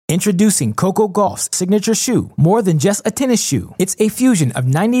Introducing Coco Gauff's signature shoe, more than just a tennis shoe. It's a fusion of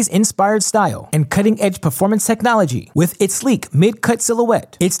 90s-inspired style and cutting-edge performance technology. With its sleek mid-cut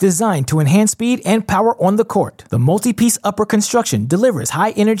silhouette, it's designed to enhance speed and power on the court. The multi-piece upper construction delivers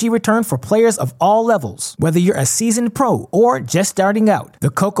high-energy return for players of all levels. Whether you're a seasoned pro or just starting out, the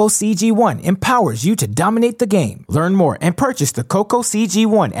Coco CG1 empowers you to dominate the game. Learn more and purchase the Coco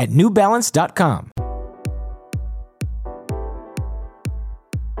CG1 at NewBalance.com.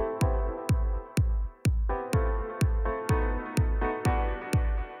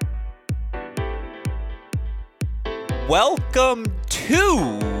 Welcome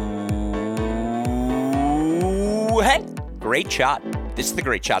to Great Shot. This is the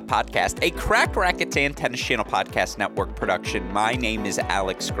Great Shot Podcast, a Cracked Racquets and Tennis Channel Podcast Network production. My name is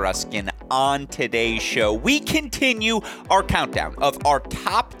Alex Gruskin. On today's show, we continue our countdown of our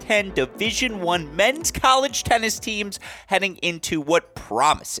top 10 Division I men's college tennis teams heading into what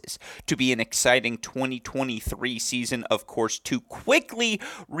promises to be an exciting 2023 season. Of course, to quickly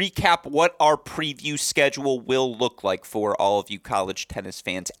recap what our preview schedule will look like for all of you college tennis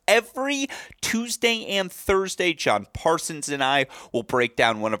fans. Every Tuesday and Thursday, John Parsons and I will break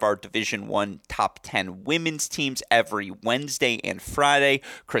down one of our Division I top 10 women's teams. Every Wednesday and Friday,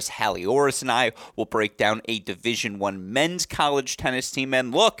 Chris Halioris and I will break down a Division I men's college tennis team.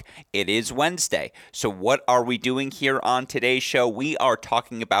 And look, it is Wednesday. So what are we doing here on today's show? We are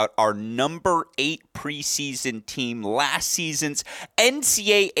talking about our number 8 preseason team, last season's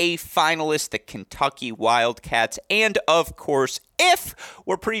NCAA finalist, the Kentucky Wildcats, and of course, if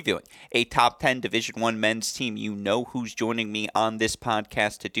we're previewing a top 10 Division I men's team, you know who's joining me on this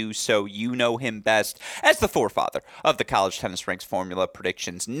podcast to do so. You know him best as the forefather of the College Tennis Ranks Formula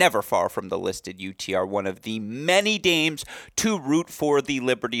predictions, never far from the listed UTR, one of the many dames to root for the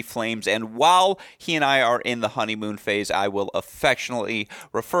Liberty Flames. And while he and I are in the honeymoon phase, I will affectionately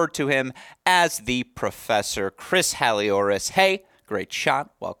refer to him as the Professor, Chris Halioris. Hey, Great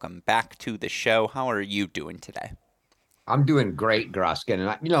Shot. Welcome back to the show. How are you doing today? I'm doing great, Gruskin.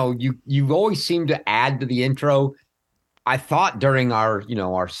 And you always seem to add to the intro. I thought during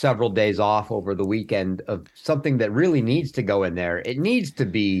our several days off over the weekend of something that really needs to go in there. It needs to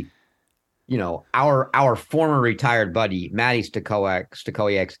be, our former retired buddy, Matty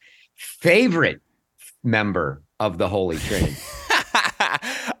Stakowiak's favorite member of the Holy Trinity.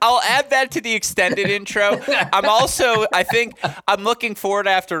 I'll add that to the extended intro. I'm looking forward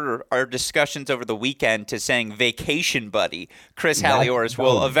after our discussions over the weekend to saying vacation buddy. Chris Halioris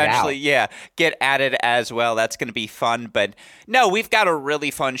will eventually, get added as well. That's going to be fun. But no, we've got a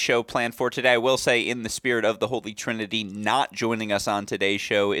really fun show planned for today. I will say, in the spirit of the Holy Trinity, not joining us on today's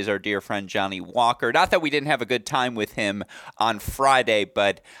show is our dear friend Johnny Walker. Not that we didn't have a good time with him on Friday,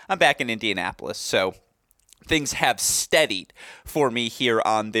 but I'm back in Indianapolis, so things have steadied for me here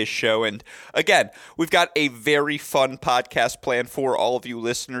on this show. And again, we've got a very fun podcast planned for all of you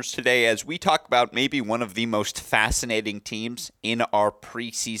listeners today as we talk about maybe one of the most fascinating teams in our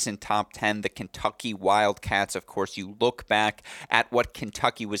preseason top 10, the Kentucky Wildcats. Of course, you look back at what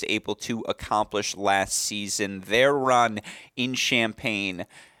Kentucky was able to accomplish last season, their run in Champaign.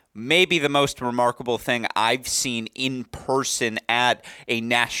 Maybe the most remarkable thing I've seen in person at a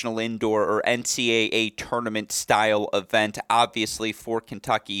national indoor or NCAA tournament style event, obviously for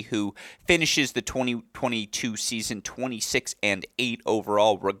Kentucky, who finishes the 2022 season 26-8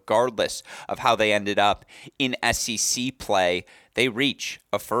 overall, regardless of how they ended up in SEC play. They reach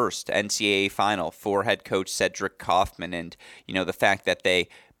a first NCAA final for head coach Cedric Kaufman, and the fact that they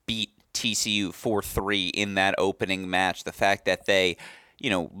beat TCU 4-3 in that opening match, the fact that they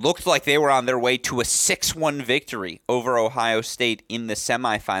looked like they were on their way to a 6-1 victory over Ohio State in the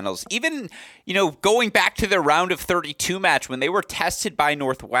semifinals. Even, going back to their round of 32 match when they were tested by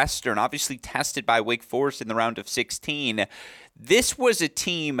Northwestern, obviously tested by Wake Forest in the round of 16, this was a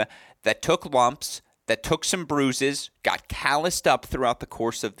team that took lumps, that took some bruises, got calloused up throughout the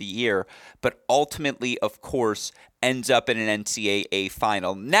course of the year, but ultimately, of course, ends up in an NCAA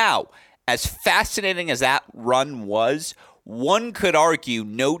final. Now, as fascinating as that run was, one could argue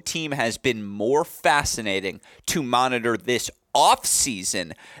no team has been more fascinating to monitor this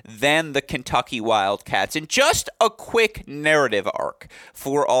offseason than the Kentucky Wildcats. And just a quick narrative arc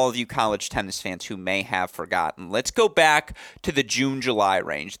for all of you college tennis fans who may have forgotten. Let's go back to the June-July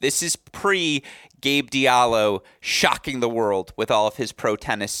range. This is pre-Gabe Diallo shocking the world with all of his pro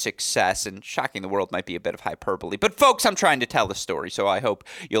tennis success. And shocking the world might be a bit of hyperbole. But folks, I'm trying to tell the story, so I hope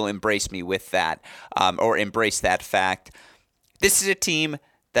you'll embrace me with that, or embrace that fact. This is a team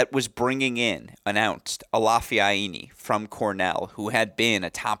that was announced Olafi Aini from Cornell, who had been a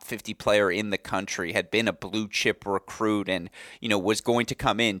top 50 player in the country, had been a blue chip recruit, and, was going to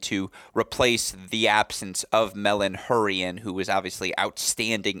come in to replace the absence of Melon Hurrian, who was obviously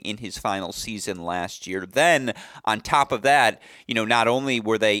outstanding in his final season last year. Then, on top of that, not only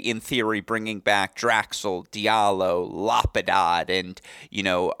were they, in theory, bringing back Draxel, Diallo, Lapidot, and,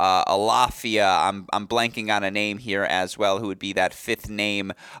 Alafia, I'm blanking on a name here as well, who would be that fifth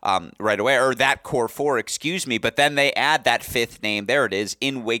name right away, or that core four, excuse me. But then they add that fifth name, there it is,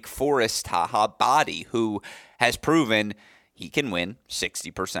 in Wake Forest, Taha Badi, who has proven he can win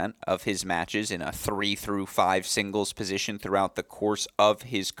 60% of his matches in a 3-5 singles position throughout the course of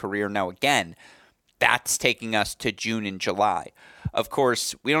his career. Now, again, that's taking us to June and July. Of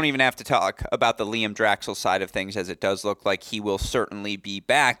course, we don't even have to talk about the Liam Draxel side of things, as it does look like he will certainly be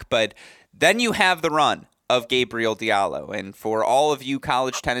back. But then you have the run of Gabriel Diallo. And for all of you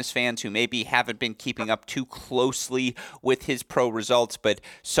college tennis fans who maybe haven't been keeping up too closely with his pro results, but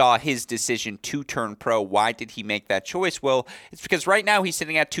saw his decision to turn pro, why did he make that choice? Well, it's because right now he's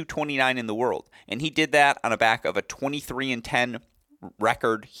sitting at 229 in the world. And he did that on the back of a 23-10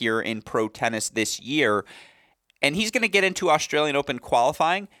 record here in pro tennis this year. And he's going to get into Australian Open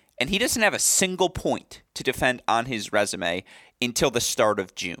qualifying, and he doesn't have a single point to defend on his resume until the start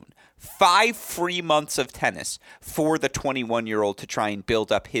of June. 5 free months of tennis for the 21-year-old to try and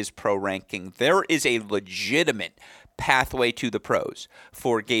build up his pro ranking. There is a legitimate pathway to the pros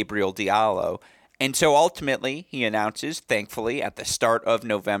for Gabriel Diallo. And so ultimately, he announces, thankfully, at the start of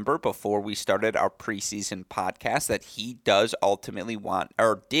November, before we started our preseason podcast, that he did ultimately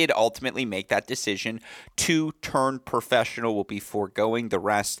make that decision to turn professional, will be foregoing the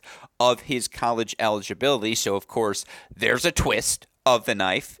rest of his college eligibility. So, of course, there's a twist of the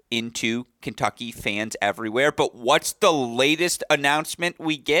knife into Kentucky fans everywhere. But what's the latest announcement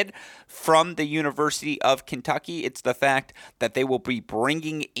we get from the University of Kentucky? It's the fact that they will be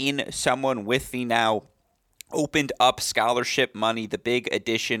bringing in someone with the now opened up scholarship money, the big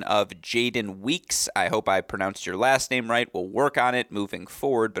addition of Jaden Weeks. I hope I pronounced your last name right. We'll work on it moving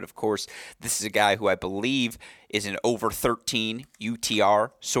forward. But of course, this is a guy who I believe is an over 13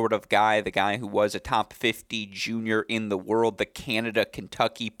 UTR sort of guy, the guy who was a top 50 junior in the world, the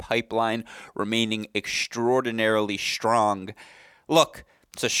Canada-Kentucky pipeline remaining extraordinarily strong. Look,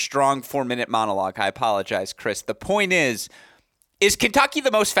 it's a strong 4-minute monologue. I apologize, Chris. The point is Kentucky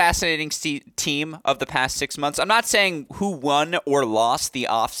the most fascinating team of the past 6 months? I'm not saying who won or lost the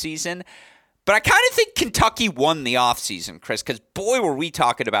offseason, but I kind of think Kentucky won the offseason, Chris, because boy, were we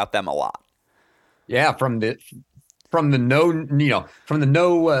talking about them a lot. Yeah, from the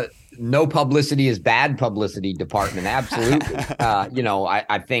no publicity is bad publicity department. Absolutely.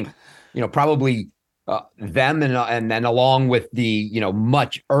 I think, probably them and then along with the,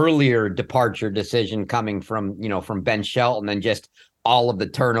 much earlier departure decision coming from Ben Shelton, and just all of the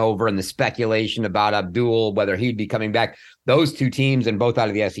turnover and the speculation about Abdul, whether he'd be coming back. Those two teams, and both out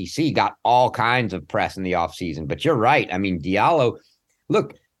of the SEC, got all kinds of press in the offseason. But you're right. I mean, Diallo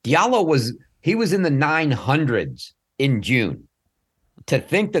was in the 900s in June. To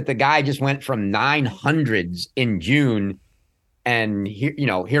think that the guy just went from 900s in June, and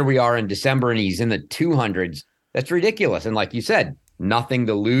here we are in December and he's in the 200s. That's ridiculous. And like you said, nothing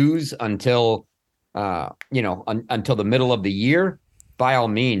to lose until until the middle of the year. By all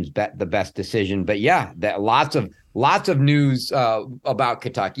means, bet the best decision. But yeah, that lots of news about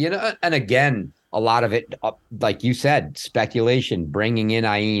Kentucky, and again, a lot of it, like you said, speculation. Bringing in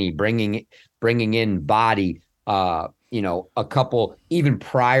Aini, bringing in Badi. A couple even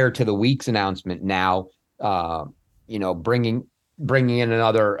prior to the Weeks announcement. Now, bringing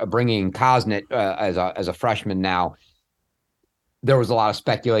in Kosnet as a freshman. Now, there was a lot of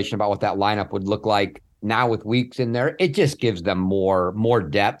speculation about what that lineup would look like. Now with Weeks in there, it just gives them more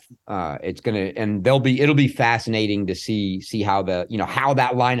depth. It'll be fascinating to see how how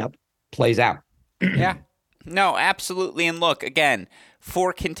that lineup plays out. Yeah, no, absolutely. And look, again,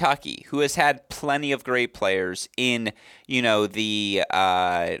 for Kentucky, who has had plenty of great players in, the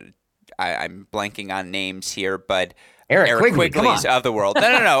I'm blanking on names here, but Eric Quigley's of the world.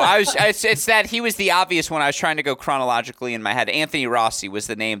 No. It's that he was the obvious one. I was trying to go chronologically in my head. Anthony Rossi was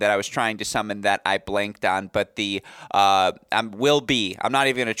the name that I was trying to summon that I blanked on. But Will B. I'm not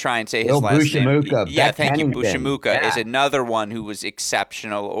even going to try and say his last name. Yeah, thank you. Bushimuka is another one who was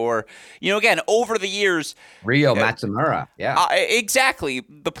exceptional. Or, again, over the years. Ryo Matsumura. Yeah. Exactly.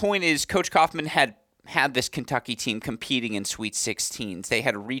 The point is Coach Kaufman had this Kentucky team competing in Sweet 16s. They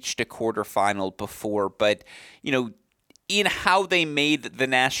had reached a quarterfinal before, but, in how they made the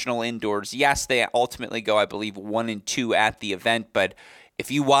national indoors, yes, they ultimately go, I believe, 1-2 at the event, but if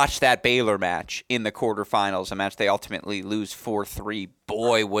you watch that Baylor match in the quarterfinals, a match they ultimately lose 4-3,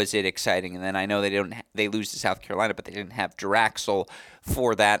 boy, was it exciting. And then I know they lose to South Carolina, but they didn't have Draxel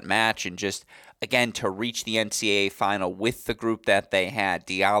for that match. And just, again, to reach the NCAA final with the group that they had,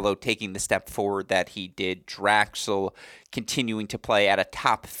 Diallo taking the step forward that he did, Draxel continuing to play at a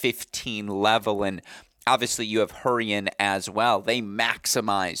top 15 level, and obviously, you have Hurrian as well. They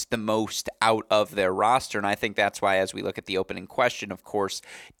maximize the most out of their roster, and I think that's why, as we look at the opening question, of course,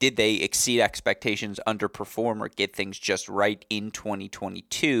 did they exceed expectations, underperform, or get things just right in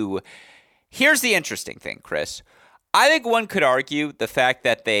 2022? Here's the interesting thing, Chris. I think one could argue the fact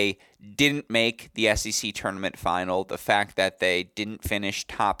that they didn't make the SEC tournament final, the fact that they didn't finish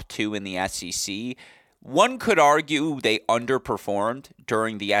top 2 in the SEC, one could argue they underperformed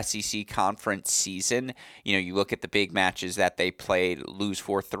during the SEC conference season. You know, you look at the big matches that they played, lose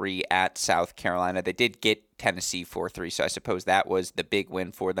 4-3 at South Carolina. They did get Tennessee 4-3, so I suppose that was the big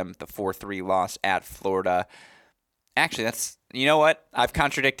win for them, the 4-3 loss at Florida. Actually, you know what? I've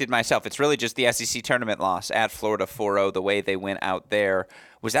contradicted myself. It's really just the SEC tournament loss at Florida 4-0, the way they went out there.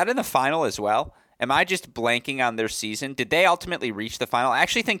 Was that in the final as well? Am I just blanking on their season? Did they ultimately reach the final? I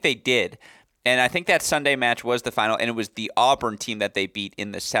actually think they did. And I think that Sunday match was the final, and it was the Auburn team that they beat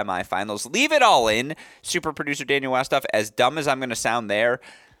in the semifinals. Leave it all in, super producer Daniel Westoff, as dumb as I'm going to sound there.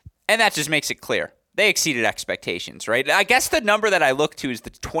 And that just makes it clear. They exceeded expectations, right? I guess the number that I look to is the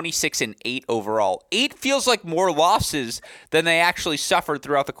 26-8 overall. 8 feels like more losses than they actually suffered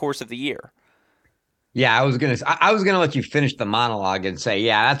throughout the course of the year. Yeah, I was gonna let you finish the monologue and say,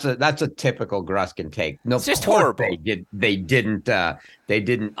 yeah, that's a typical Gruskin take. No, it's just horrible. They didn't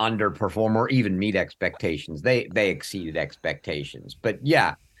underperform or even meet expectations. They exceeded expectations. But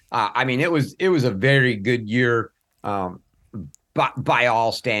yeah, I mean, it was a very good year by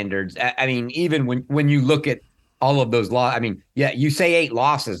all standards. I mean, even when you look at all of those losses, I mean, yeah, you say 8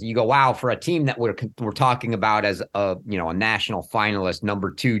 losses, you go, wow, for a team that we're talking about as a national finalist,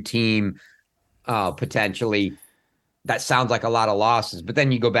 number 2 team. Potentially, that sounds like a lot of losses. But then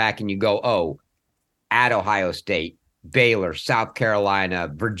you go back and you go, oh, at Ohio State, Baylor, South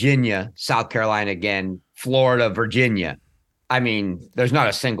Carolina, Virginia, South Carolina again, Florida, Virginia. I mean, there's not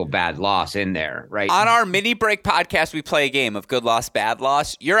a single bad loss in there, right? On our mini break podcast, we play a game of good loss, bad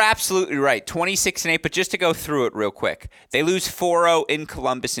loss. You're absolutely right. 26-8, but just to go through it real quick. They lose 4-0 in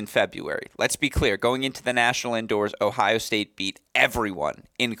Columbus in February. Let's be clear. Going into the national indoors, Ohio State beat everyone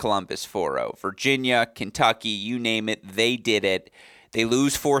in Columbus 4-0. Virginia, Kentucky, you name it, they did it. They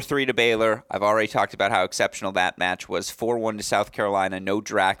lose 4-3 to Baylor. I've already talked about how exceptional that match was. 4-1 to South Carolina. No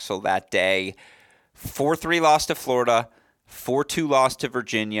Draxel that day. 4-3 loss to Florida. 4-2 loss to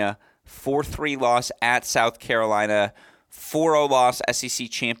Virginia, 4-3 loss at South Carolina, 4-0 loss SEC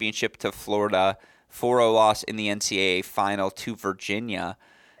championship to Florida, 4-0 loss in the NCAA final to Virginia.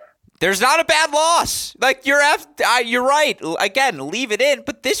 There's not a bad loss. Like, you're right. Again, leave it in.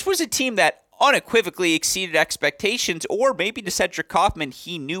 But this was a team that unequivocally exceeded expectations, or maybe to Cedric Kaufman,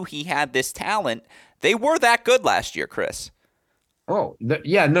 he knew he had this talent. They were that good last year, Chris. Oh,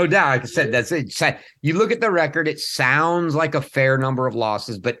 yeah, no doubt. Like I said, that's it. You look at the record, it sounds like a fair number of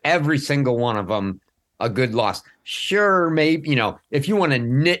losses, but every single one of them a good loss. Sure, maybe, if you want to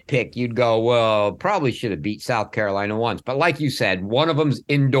nitpick, you'd go, well, probably should have beat South Carolina once. But like you said, one of them's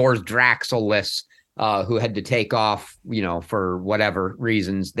indoors Draxel-less, who had to take off, for whatever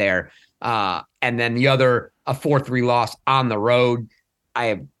reasons there. And then the other, a 4-3 loss on the road. I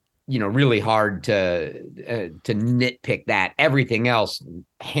have really hard to nitpick that. Everything else,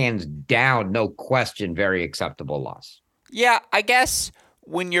 hands down, no question, very acceptable loss. Yeah, I guess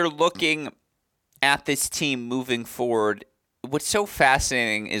when you're looking at this team moving forward, what's so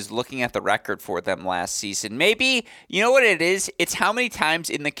fascinating is looking at the record for them last season. Maybe, you know what it is? It's how many times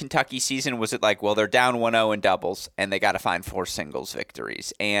in the Kentucky season was it like, well, they're down 1-0 in doubles, and they got to find 4 singles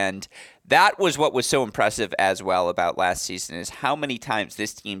victories. And that was what was so impressive as well about last season, is how many times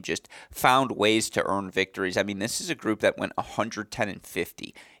this team just found ways to earn victories. I mean, this is a group that went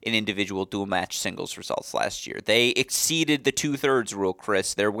 110-50 in individual dual match singles results last year. They exceeded the 2/3 rule,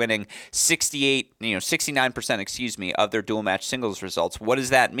 Chris. They're winning 69%, of their dual match singles results. What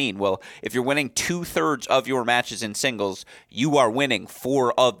does that mean? Well, if you're winning 2/3 of your matches in singles, you are winning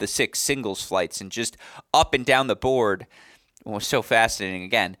 4 of the 6 singles flights, and just up and down the board. Well, so fascinating.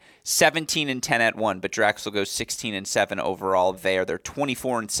 Again, 17-10 at 1, but Draxel goes 16-7 overall there. They're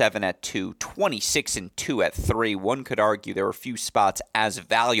 24-7 at 2, 26-2 at 3. One could argue there were a few spots as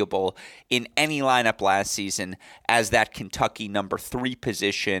valuable in any lineup last season as that Kentucky number 3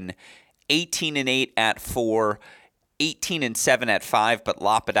 position. 18-8 at 4, 18-7 at 5, but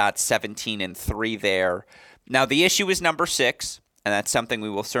Lapadat 17-3 there. Now, the issue is number 6. and that's something we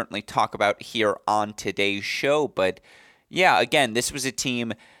will certainly talk about here on today's show. But yeah, again, this was a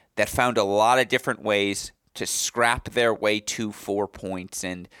team that found a lot of different ways to scrap their way to 4 points.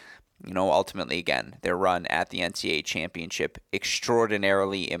 And, ultimately, again, their run at the NCAA championship,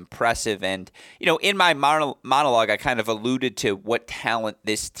 extraordinarily impressive. And, in my monologue, I kind of alluded to what talent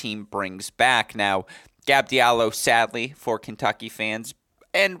this team brings back. Now, Gab Diallo, sadly, for Kentucky fans,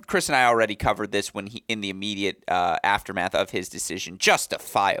 and Chris and I already covered this when in the immediate aftermath of his decision,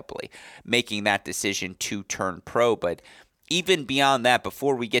 justifiably making that decision to turn pro. But even beyond that,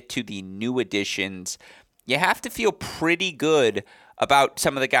 before we get to the new additions, you have to feel pretty good about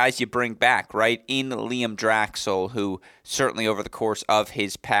some of the guys you bring back, right? In Liam Draxel, who certainly over the course of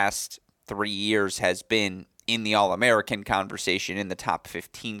his past 3 years has been in the All-American conversation, in the top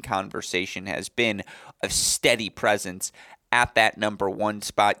 15 conversation, has been a steady presence at that number 1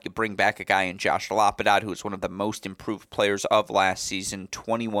 spot. You bring back a guy in Josh Lapadat, who is one of the most improved players of last season,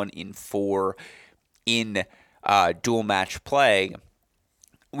 21-4 in dual match play.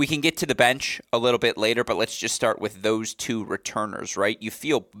 We can get to the bench a little bit later, but let's just start with those 2 returners, right? You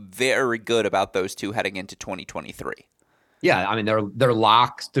feel very good about those 2 heading into 2023. Yeah, I mean they're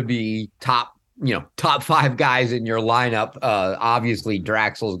locks to be top 5 guys in your lineup. Obviously,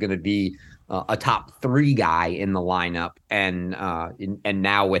 Draxel is going to be a top 3 guy in the lineup, and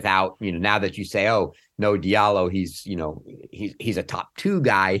now without now that you say, oh no, Diallo, he's a top 2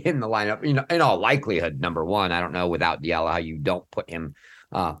 guy in the lineup. In all likelihood, number 1. I don't know without Diallo how you don't put him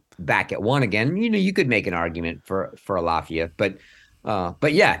back at 1 again. You could make an argument for Alafia,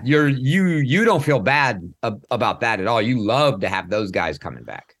 but yeah, you don't feel bad about that at all. You love to have those guys coming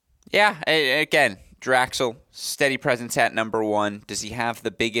back. Yeah, again, Draxel, steady presence at number 1. Does he have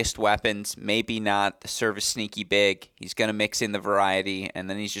the biggest weapons? Maybe not. The serve is sneaky big. He's going to mix in the variety, and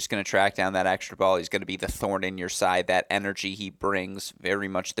then he's just going to track down that extra ball. He's going to be the thorn in your side. That energy he brings, very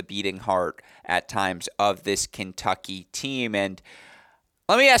much the beating heart at times of this Kentucky team. And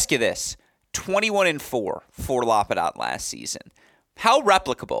let me ask you this. 21-4 for Lapadat last season. How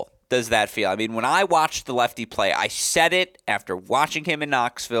replicable does that feel? I mean, when I watched the lefty play, I said it after watching him in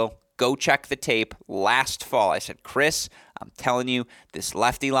Knoxville. Go check the tape last fall. I said, Chris, I'm telling you, this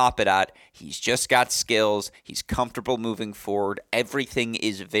lefty Lapadat, he's just got skills. He's comfortable moving forward. Everything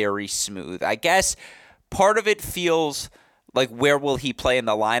is very smooth. I guess part of it feels like where will he play in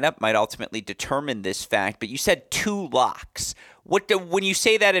the lineup might ultimately determine this fact. But you said 2 locks. When you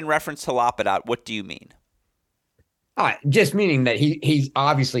say that in reference to Lapadat, what do you mean? Just meaning that he's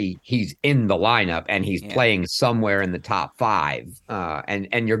obviously in the lineup and he's playing somewhere in the top 5,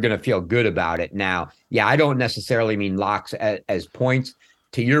 and you're going to feel good about it. Now, yeah, I don't necessarily mean locks as points.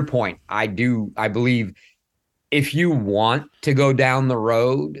 To your point, I believe if you want to go down the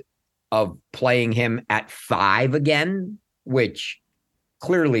road of playing him at 5 again, which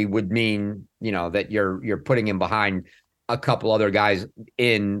clearly would mean that you're putting him behind a couple other guys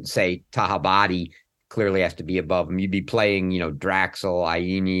in, say, Tahabadi. Clearly has to be above him. You'd be playing, Draxel,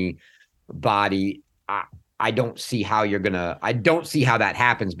 Aini, Body. I don't see how that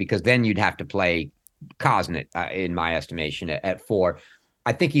happens, because then you'd have to play Kosnet, in my estimation, at 4.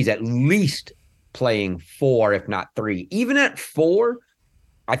 I think he's at least playing 4, if not 3. Even at 4,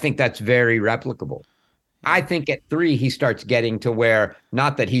 I think that's very replicable. I think at 3, he starts getting to where,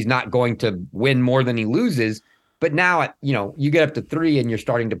 not that he's not going to win more than he loses, but now, you get up to 3 and you're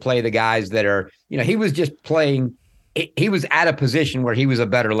starting to play the guys that are, he was just playing. He was at a position where he was a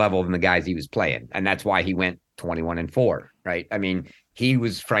better level than the guys he was playing. And that's why he went 21-4, right? I mean, he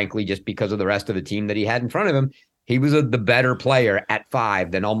was, frankly, just because of the rest of the team that he had in front of him, he was the better player at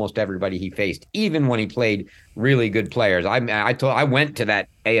 5 than almost everybody he faced, even when he played really good players. I went to that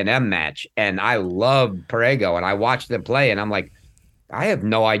A&M match and I loved Perego, and I watched them play and I'm like, I have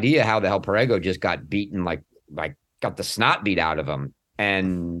no idea how the hell Perego just got beaten, like got the snot beat out of him,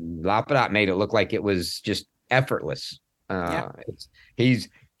 and Lapadat made it look like it was just effortless. He's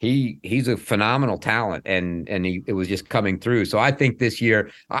a phenomenal talent, and it was just coming through. So I think this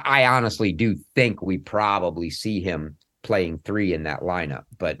year, I honestly do think we probably see him playing 3 in that lineup,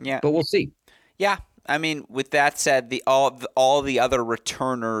 but we'll see. Yeah. I mean, with that said, all the other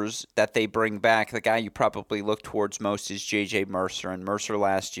returners that they bring back, the guy you probably look towards most is J.J. Mercer. And Mercer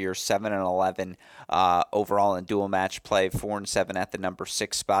last year, 7-11 overall in dual match play, 4-7 at the number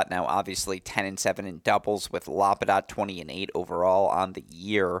 6 spot. Now, obviously, 10-7 in doubles with Lapadat, 20-8 overall on the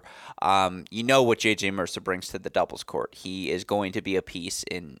year. You know what J.J. Mercer brings to the doubles court. He is going to be a piece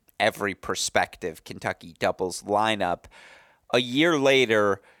in every prospective Kentucky doubles lineup. A year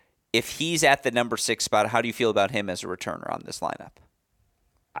later, if he's at the number 6 spot, how do you feel about him as a returner on this lineup?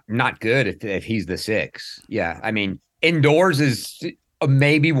 Not good if he's the 6. Yeah, I mean, Indoors is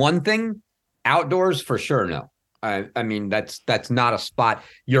maybe one thing. Outdoors, for sure, no. I mean, that's not a spot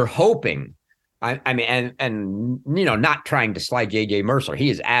you're hoping. I mean, and not trying to slide JJ Mercer.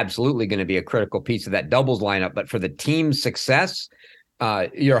 He is absolutely going to be a critical piece of that doubles lineup. But for the team's success,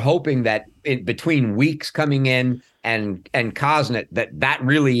 you're hoping that between Weeks coming in and Kosnet, that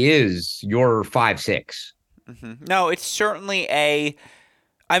really is your 5-6. Mm-hmm. No, it's certainly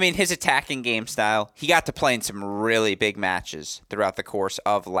his attacking game style, he got to play in some really big matches throughout the course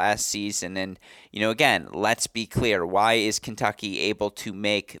of last season. And, again, let's be clear. Why is Kentucky able to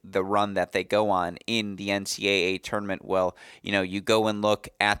make the run that they go on in the NCAA tournament? Well, you go and look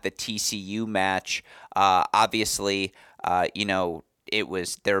at the TCU match. Obviously, it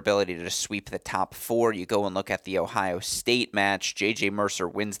was their ability to sweep the top four. You go and look at the Ohio State match. J.J. Mercer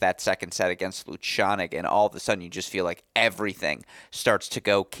wins that second set against Luchanik, and all of a sudden you just feel like everything starts to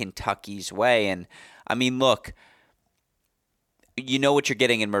go Kentucky's way. And, look, you know what you're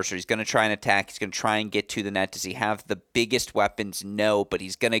getting in Mercer. He's going to try and attack. He's going to try and get to the net. Does he have the biggest weapons? No, but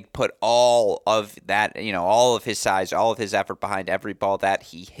he's going to put all of that, all of his size, all of his effort behind every ball that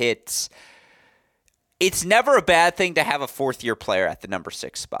he hits. It's never a bad thing to have a fourth-year player at the number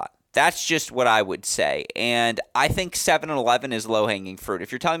 6 spot. That's just what I would say. And I think 7-11 is low-hanging fruit.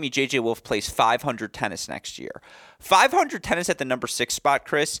 If you're telling me J.J. Wolf plays 500 tennis next year, 500 tennis at the number 6 spot,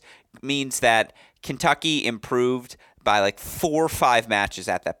 Chris, means that Kentucky improved by like 4 or 5 matches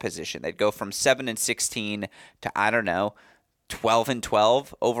at that position. They'd go from 7-16 to,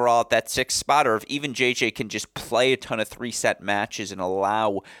 12-12 overall at that 6th spot, or if even JJ can just play a ton of 3-set matches and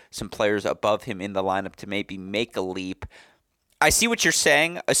allow some players above him in the lineup to maybe make a leap. I see what you're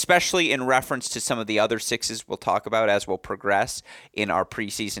saying, especially in reference to some of the other 6s we'll talk about as we'll progress in our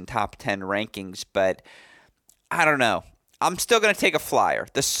preseason top 10 rankings, but I don't know. I'm still going to take a flyer,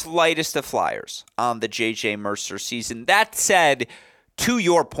 the slightest of flyers on the JJ Mercer season. That said, to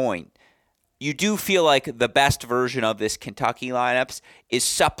your point, you do feel like the best version of this Kentucky lineups is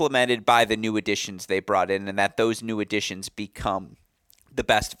supplemented by the new additions they brought in, and that those new additions become the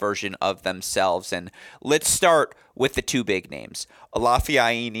best version of themselves. And let's start with the 2 big names. Olafi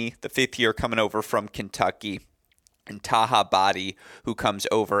Aini, the 5th year coming over from Kentucky, and Taha Badi, who comes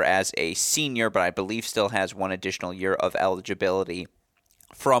over as a senior, but I believe still has 1 additional year of eligibility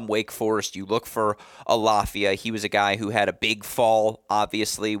from Wake Forest. You look for Alafia. He was a guy who had a big fall,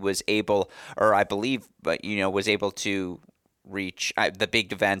 obviously was able to reach the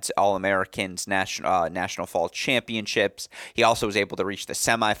big events, All-Americans, National Fall Championships. He also was able to reach the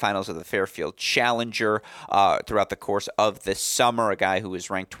semifinals of the Fairfield Challenger throughout the course of the summer, a guy who was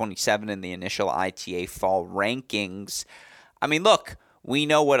ranked 27 in the initial ITA fall rankings. Look, we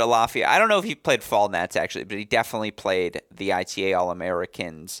know what Alafia – I don't know if he played fall nets, actually, but he definitely played the ITA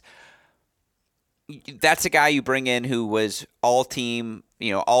All-Americans. That's a guy you bring in who was all-team,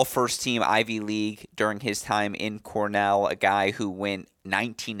 all first-team Ivy League during his time in Cornell, a guy who went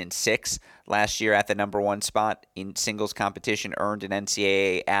 19-6 last year at the number 1 spot in singles competition, earned an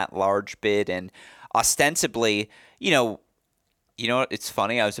NCAA at-large bid, and ostensibly, it's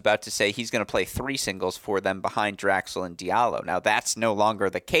funny. I was about to say he's going to play 3 singles for them behind Draxel and Diallo. Now, that's no longer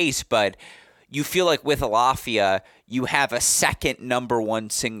the case, but you feel like with Alafia, you have a second number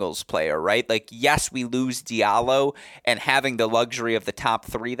 1 singles player, right? Like, yes, we lose Diallo, and having the luxury of the top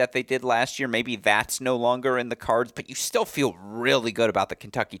 3 that they did last year, maybe that's no longer in the cards, but you still feel really good about the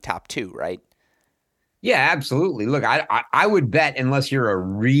Kentucky top 2, right? Yeah, absolutely. Look, I would bet, unless you're a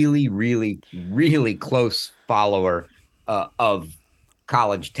really, really, really close follower of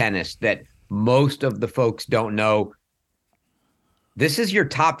college tennis, that most of the folks don't know this is your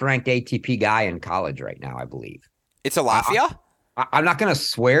top-ranked ATP guy in college right now, I believe. It's Alafia? I'm not going to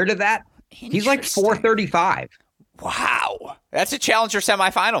swear to that. He's like 435. Wow. That's a challenger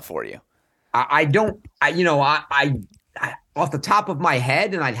semifinal for you. I off the top of my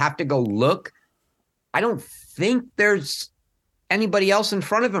head, and I'd have to go look, I don't think there's anybody else in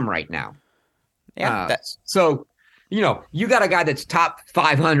front of him right now. Yeah. So, you got a guy that's top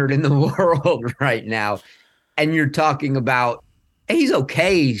 500 in the world right now, and you're talking about he's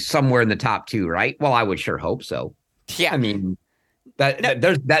okay somewhere in the top 2, right? Well, I would sure hope so. Yeah.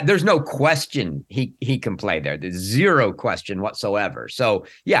 There's no question he can play there. There's zero question whatsoever. So,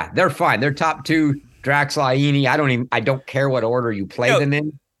 yeah, they're fine. They're top 2, Draxel, Aini. I don't care what order you play them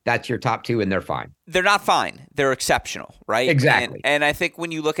in. That's your top 2, and they're fine. They're not fine. They're exceptional, right? Exactly. And I think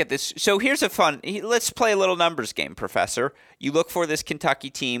when you look at this, so here's let's play a little numbers game, Professor. You look for this Kentucky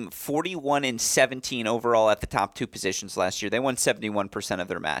team, 41-17 overall at the top 2 positions last year. They won 71% of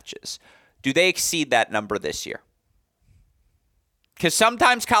their matches. Do they exceed that number this year? Because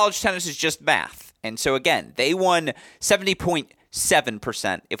sometimes college tennis is just math. And so, again, they won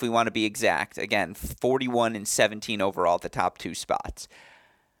 70.7%, if we want to be exact. Again, 41-17 overall at the top 2 spots.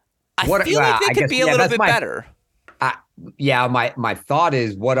 I feel like they could be a little bit better. My thought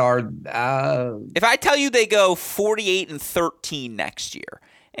is, what are if I tell you they go 48-13 next year,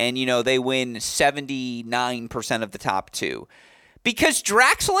 and they win 79% of the top 2, because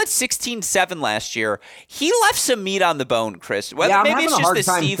Draxel at 16-7 last year, he left some meat on the bone, Chris. Maybe it's just the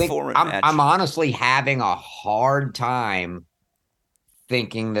Steve Foreman match. I'm honestly having a hard time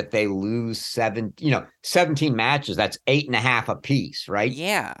thinking that they lose 17 matches. That's 8.5 apiece, right?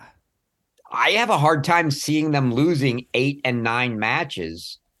 Yeah. I have a hard time seeing them losing 8 and 9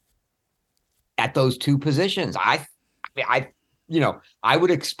 matches at those 2 positions. I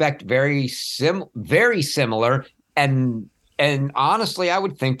would expect very similar, and honestly, I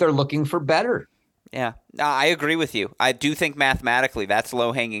would think they're looking for better. Yeah, I agree with you. I do think mathematically that's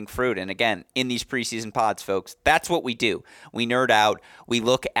low-hanging fruit. And again, in these preseason pods, folks, that's what we do. We nerd out. We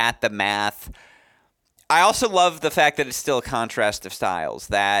look at the math. I also love the fact that it's still a contrast of styles,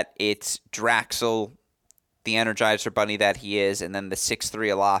 that it's Draxel, the Energizer Bunny that he is, and then the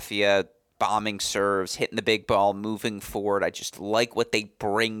 6'3" Alafia, bombing serves, hitting the big ball, moving forward. I just like what they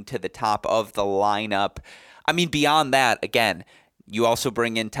bring to the top of the lineup. I mean, beyond that, again, you also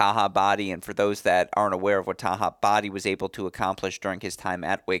bring in Taha Badi, and for those that aren't aware of what Taha Badi was able to accomplish during his time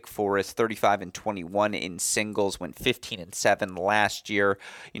at Wake Forest, 35-21 in singles, went 15-7 last year,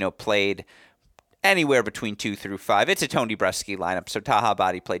 played anywhere between 2 through 5. It's a Tony Bresky lineup, so Taha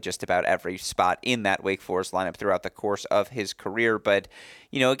Badi played just about every spot in that Wake Forest lineup throughout the course of his career. But,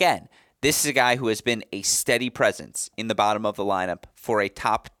 again, this is a guy who has been a steady presence in the bottom of the lineup for a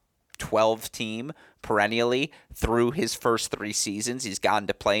top 12 team perennially through his first 3 seasons. He's gotten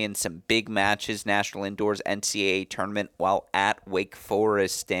to play in some big matches, National Indoors, NCAA tournament while at Wake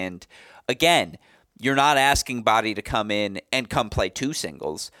Forest. And, again, you're not asking Badi to come in and come play 2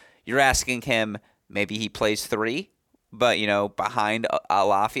 singles. You're asking him, maybe he plays 3, but, behind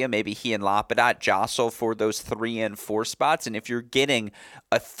Alafia, maybe he and Lapadat jostle for those 3 and 4 spots. And if you're getting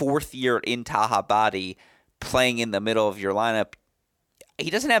a 4th year in Taha Badi playing in the middle of your lineup, he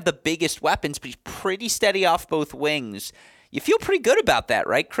doesn't have the biggest weapons, but he's pretty steady off both wings. You feel pretty good about that,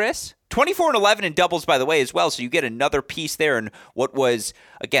 right, Chris? 24-11 in doubles, by the way, as well, so you get another piece there in what was,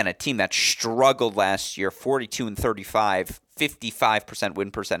 again, a team that struggled last year, 42-35, 55%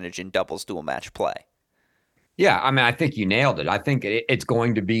 win percentage in doubles dual match play. Yeah, I mean, I think you nailed it. I think it's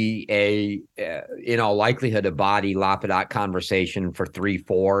going to be in all likelihood, a Badi Lapadat conversation for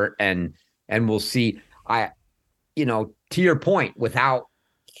 3-4, and we'll see. To your point, without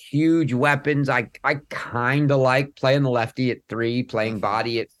huge weapons, I kind of like playing the lefty at 3, playing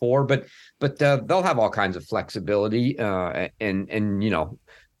Badi at 4, but they'll have all kinds of flexibility, and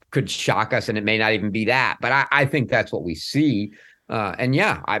could shock us, and it may not even be that. But I think that's what we see, and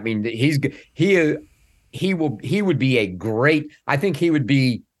yeah, I mean, he would be a great. I think he would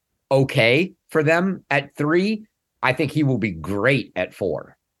be okay for them at 3. I think he will be great at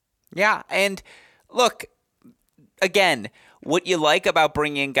 4. Yeah, and look, again, what you like about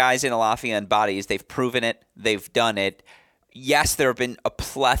bringing guys in Alafia and Badi is they've proven it, they've done it. Yes, there have been a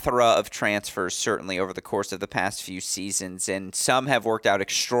plethora of transfers, certainly, over the course of the past few seasons, and some have worked out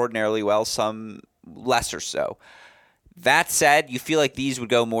extraordinarily well, some lesser so. That said, you feel like these would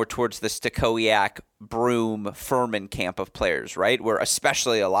go more towards the Stachowiak, Broom, Furman camp of players, right? Where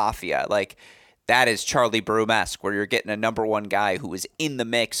especially Alafia, like that is Charlie Broom-esque, where you're getting a number 1 guy who is in the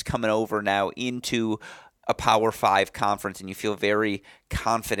mix coming over now into a Power 5 conference, and you feel very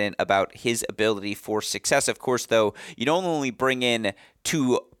confident about his ability for success. Of course, though, you don't only bring in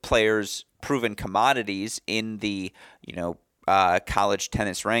 2 players, proven commodities in the, college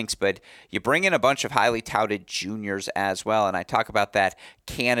tennis ranks, but you bring in a bunch of highly touted juniors as well. And I talk about that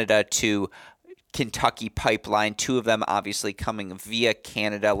Canada to Kentucky pipeline, 2 of them obviously coming via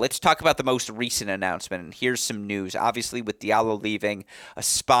Canada. Let's talk about the most recent announcement, and here's some news. Obviously, with Diallo leaving, a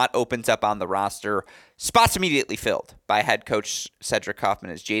spot opens up on the roster. Spots immediately filled by head coach Cedric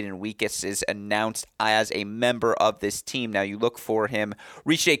Kaufman as Jaden Weekes is announced as a member of this team. Now, you look for him,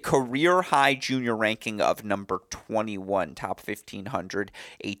 reached a career-high junior ranking of number 21, top 1,500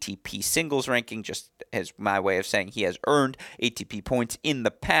 ATP singles ranking, just as my way of saying he has earned ATP points in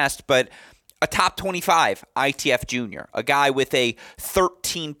the past, but a top 25 ITF junior, a guy with a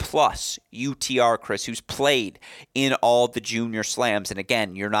 13-plus UTR, Chris, who's played in all the junior slams. And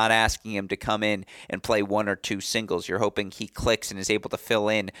again, you're not asking him to come in and play 1 or 2 singles. You're hoping he clicks and is able to fill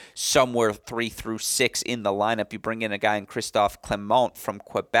in somewhere 3 through 6 in the lineup. You bring in a guy in Christophe Clement from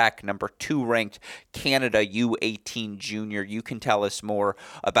Quebec, number 2 ranked Canada U18 junior. You can tell us more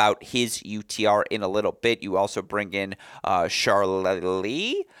about his UTR in a little bit. You also bring in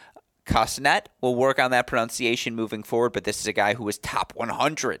Charlie Cosnet. We'll work on that pronunciation moving forward, but this is a guy who was top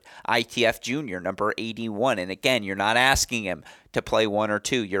 100 ITF junior, number 81. And again, you're not asking him to play 1 or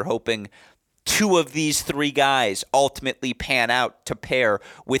 2. You're hoping 2 of these 3 guys ultimately pan out to pair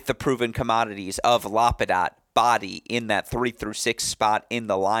with the proven commodities of Lapadat, Body in that 3 through 6 spot in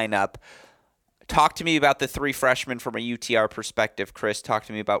the lineup. Talk to me about the 3 freshmen from a UTR perspective, Chris. Talk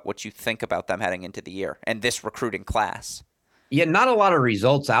to me about what you think about them heading into the year and this recruiting class. Yeah, not a lot of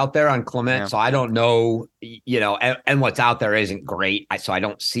results out there on Clement, so I don't know, and what's out there isn't great. So I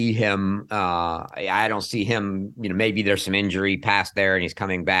don't see him. I don't see him. Maybe there's some injury past there, and he's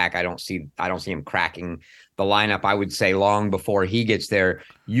coming back. I don't see him cracking the lineup. I would say long before he gets there,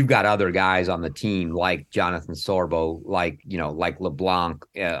 you've got other guys on the team like Jonathan Sorbo, like LeBlanc,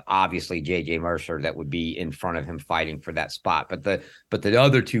 obviously JJ Mercer that would be in front of him fighting for that spot. But the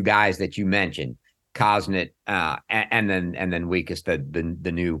other 2 guys that you mentioned, Cosnet, and then Weekus,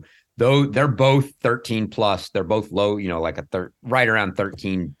 the new, though they're both 13 plus, they're both low, like right around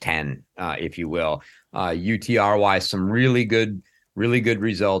 13-10, if you will. UTR wise, some really good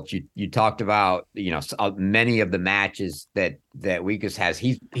results. You talked about, many of the matches that Weekus has.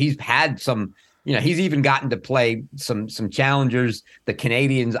 He's had some, he's even gotten to play some challengers. The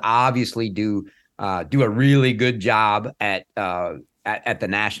Canadians obviously do a really good job at the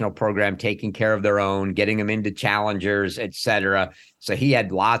national program, taking care of their own, getting them into challengers, etc. So he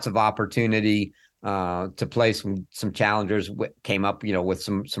had lots of opportunity to play some challengers. Came up, with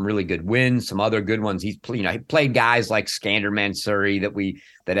some really good wins, some other good ones. He played guys like Skander Mansouri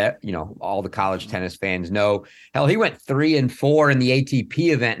that all the college tennis fans know. Hell, he went 3-4 in the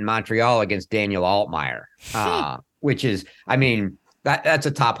ATP event in Montreal against Daniel Altmaier, which is, that's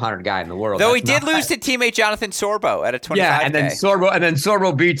a top 100 guy in the world. Though he did lose to teammate Jonathan Sorbo at a 25K. Yeah, and then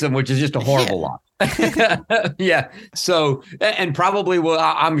Sorbo beats him, which is just a horrible loss. Yeah. So, and probably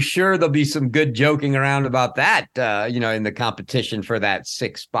I'm sure there'll be some good joking around about that, in the competition for that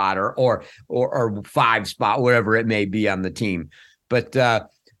 6 spot or 5 spot, wherever it may be on the team. But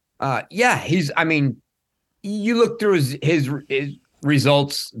you look through his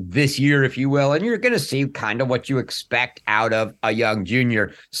results this year, if you will, and you're going to see kind of what you expect out of a young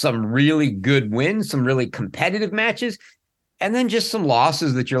junior. Some really good wins, some really competitive matches, and then just some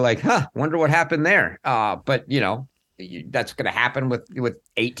losses that you're like, wonder what happened there. But that's going to happen with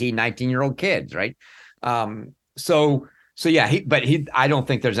 18, 19-year-old kids, right? So yeah, I don't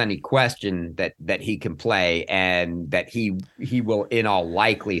think there's any question that he can play and that he will, in all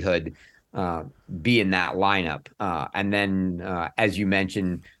likelihood, be in that lineup. And then, as you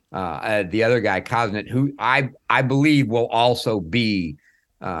mentioned, the other guy, Cosnet, who I believe will also be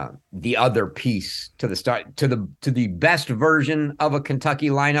the other piece to the start, to the best version of a Kentucky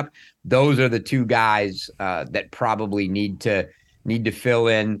lineup. Those are the 2 guys that probably need to fill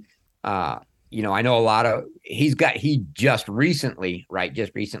in. I know he just recently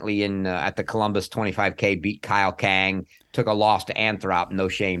in at the Columbus 25K beat Kyle Kang, took a loss to Anthrop, no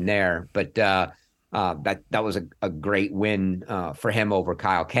shame there. But that was a great win for him over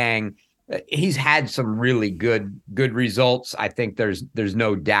Kyle Kang. He's had some really good results. I think there's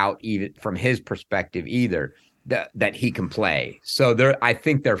no doubt, even from his perspective either, that he can play. So I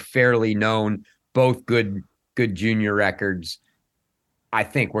think they're fairly known, both good junior records. I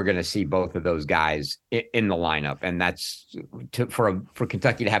think we're going to see both of those guys in the lineup, and that's for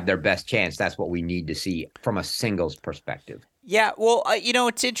Kentucky to have their best chance. That's what we need to see from a singles perspective. Yeah, well,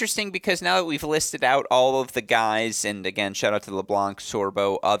 it's interesting because now that we've listed out all of the guys, and again, shout out to LeBlanc,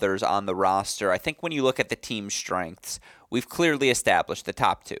 Sorbo, others on the roster, I think when you look at the team strengths, we've clearly established the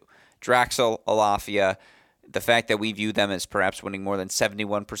top 2. Draxel, Alafia, the fact that we view them as perhaps winning more than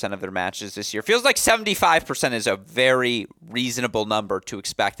 71% of their matches this year. Feels like 75% is a very reasonable number to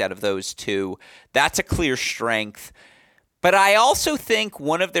expect out of those 2. That's a clear strength. But I also think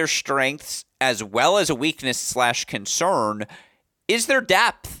one of their strengths, as well as a weakness / concern, is their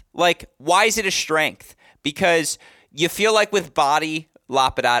depth. Like, why is it a strength? Because you feel like with Body,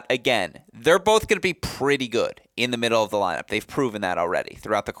 Lapadat, again, they're both going to be pretty good in the middle of the lineup. They've proven that already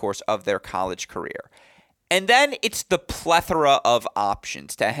throughout the course of their college career. And then it's the plethora of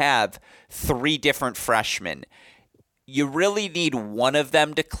options to have 3 different freshmen. You really need one of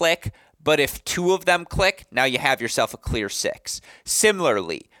them to click, But if 2 of them click, now you have yourself a clear 6.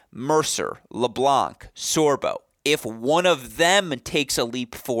 Similarly, Mercer, LeBlanc, Sorbo. If one of them takes a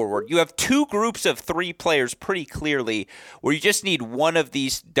leap forward, you have 2 groups of 3 players pretty clearly where you just need one of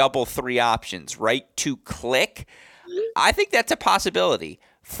these double 3 options, right, to click. I think that's a possibility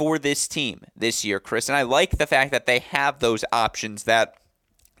for this team this year, Chris. And I like the fact that they have those options that,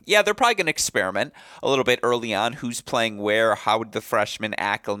 yeah, they're probably going to experiment a little bit early on. Who's playing where? How would the freshmen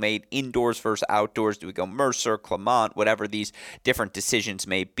acclimate? Indoors versus outdoors? Do we go Mercer, Clement, whatever these different decisions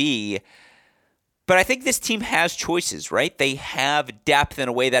may be? But I think this team has choices, right? They have depth in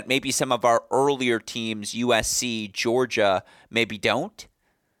a way that maybe some of our earlier teams, USC, Georgia, maybe don't.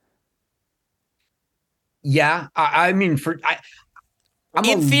 Yeah, I mean, in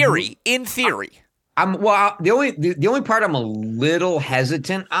theory. The only part I'm a little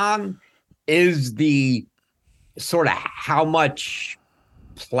hesitant on is the sort of how much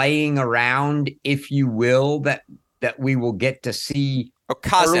playing around, if you will, that we will get to see. Oh,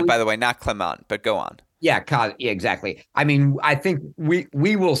 Kosnet, by the way, not Clement, but go on. Yeah, exactly. I mean, I think we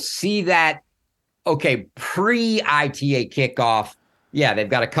will see that. Okay, pre-ITA kickoff. Yeah, they've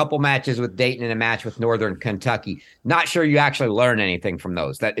got a couple matches with Dayton and a match with Northern Kentucky. Not sure you actually learn anything from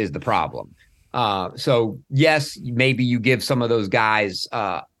those. That is the problem. So yes, maybe you give some of those guys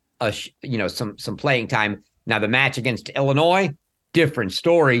some playing time. Now the match against Illinois, different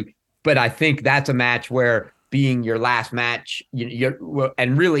story, but I think that's a match where, being your last match,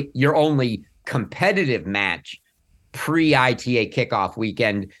 and really your only competitive match pre-ITA kickoff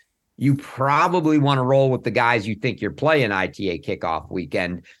weekend, you probably want to roll with the guys you think you're playing ITA kickoff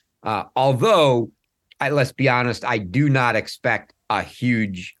weekend. Although, let's be honest, I do not expect a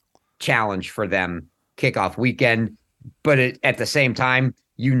huge challenge for them kickoff weekend. But at the same time,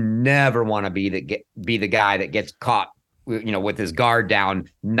 you never want to be the guy that gets caught, with his guard down,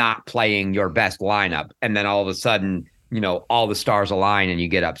 not playing your best lineup, and then all of a sudden, all the stars align and you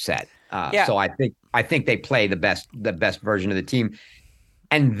get upset. So I think they play the best version of the team.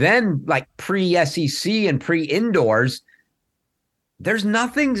 And then, like, pre-SEC and pre-indoors, there's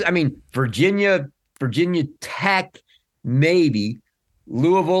nothing. I mean, Virginia Tech, maybe,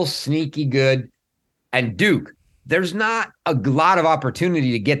 Louisville, sneaky good, and Duke. There's not a lot of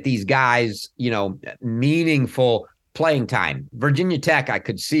opportunity to get these guys, meaningful playing time. Virginia Tech, I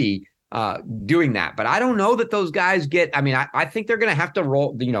could see doing that, but I don't know that those guys get. I mean, I think they're going to have to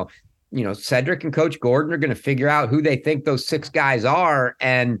roll. Cedric and Coach Gordon are going to figure out who they think those 6 guys are,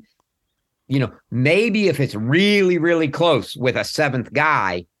 and maybe if it's really, really close with a 7th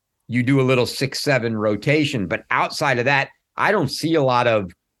guy, you do a little 6-7 rotation. But outside of that, I don't see a lot of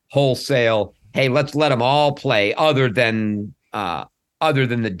wholesale, hey, let's let them all play, other than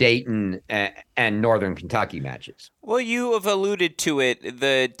the Dayton and Northern Kentucky matches. Well, you have alluded to it.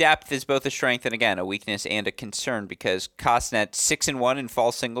 The depth is both a strength and, again, a weakness and a concern, because Kosnet 6-1 in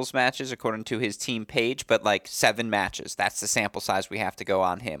fall singles matches, according to his team page, but 7 matches. That's the sample size we have to go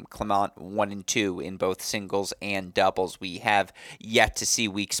on him. Clement 1-2 in both singles and doubles. We have yet to see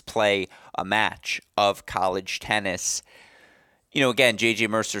Weeks play a match of college tennis. Again, J.J.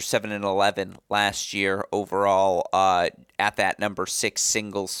 Mercer 7-11 last year overall at that number 6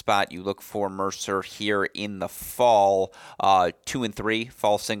 singles spot. You look for Mercer here in the fall, 2-3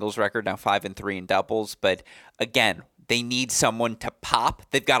 fall singles record, now 5-3 in doubles. But again, they need someone to pop.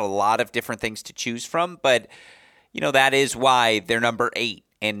 They've got a lot of different things to choose from, but that is why they're number 8.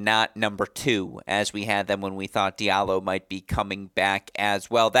 And not number 2, as we had them when we thought Diallo might be coming back as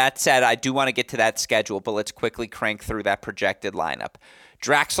well. That said, I do want to get to that schedule, but let's quickly crank through that projected lineup.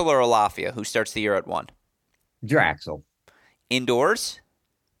 Draxel or Alafia, who starts the year at 1? Draxel. Indoors?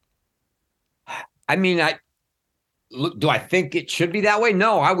 I mean, do I think it should be that way?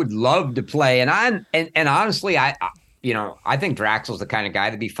 No, I would love to play. And honestly, I think Draxel's the kind of guy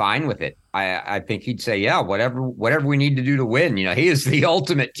to be fine with it. I think he'd say, yeah, whatever we need to do to win. He is the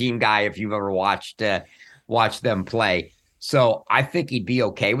ultimate team guy if you've ever watched them play. So I think he'd be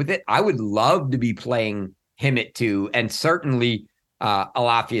okay with it. I would love to be playing him at 2, and certainly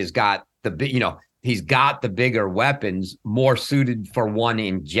Alafia's got he's got the bigger weapons, more suited for 1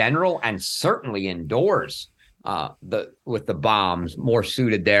 in general, and certainly indoors. With the bombs, more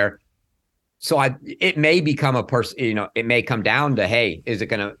suited there. So it may become a person, it may come down to, hey, is it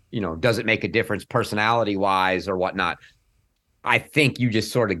going to, does it make a difference personality wise or whatnot? I think you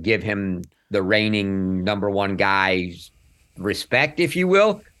just sort of give him the reigning number 1 guy's respect, if you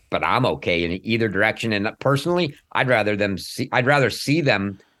will, but I'm okay in either direction. And personally, I'd rather see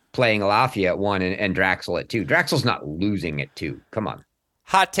them playing Alafia at 1 and Draxel at 2. Draxel's not losing at 2. Come on.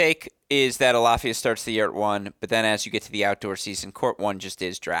 Hot take is that Alafia starts the year at 1, but then as you get to the outdoor season, court 1 just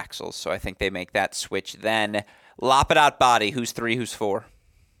is Draxel. So I think they make that switch then. Lapadat Body, who's 3, who's 4?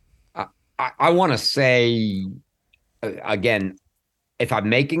 I want to say, again, if I'm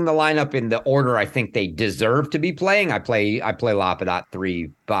making the lineup in the order I think they deserve to be playing, I play Lapadat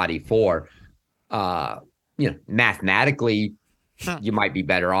 3, Body 4. Mathematically, you might be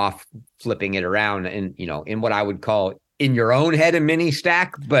better off flipping it around and, in what I would call in your own head a mini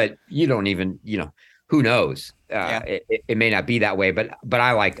stack, but you don't even, who knows? It may not be that way, but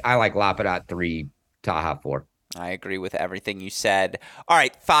I like Lapadat 3, Taha 4. I agree with everything you said. All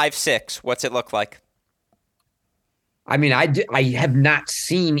right, 5, 6. What's it look like? I mean, I have not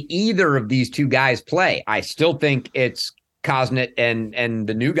seen either of these two guys play. I still think it's Kosnet and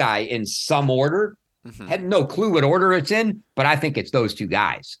the new guy in some order. Mm-hmm. Had no clue what order it's in, but I think it's those two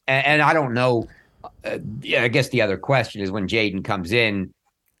guys. And I don't know. I guess the other question is when Jaden comes in,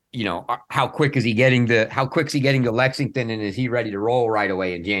 how quick is he getting to Lexington, and is he ready to roll right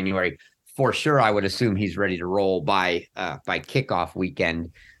away in January? For sure, I would assume he's ready to roll by kickoff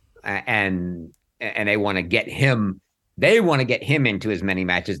weekend, and they want to get him. They want to get him into as many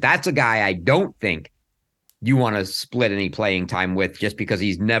matches. That's a guy I don't think you want to split any playing time with just because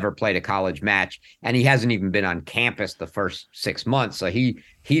he's never played a college match and he hasn't even been on campus the first 6 months. So he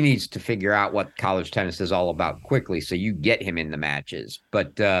needs to figure out what college tennis is all about quickly. So you get him in the matches.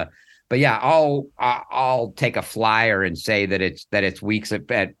 But yeah, I'll take a flyer and say that it's Weeks at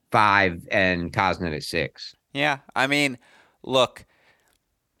 5 and Kosnet at 6. Yeah, I mean, look,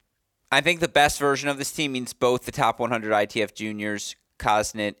 I think the best version of this team means both the top 100 ITF juniors,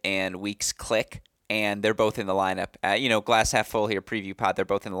 Kosnet and Weeks click, and they're both in the lineup. Glass half full here, preview pod. They're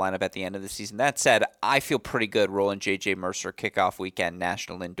both in the lineup at the end of the season. That said, I feel pretty good rolling JJ Mercer kickoff weekend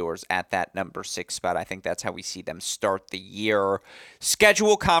national indoors at that number 6 spot. I think that's how we see them start the year.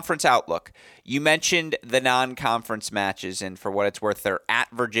 Schedule conference outlook. You mentioned the non-conference matches, and for what it's worth, they're at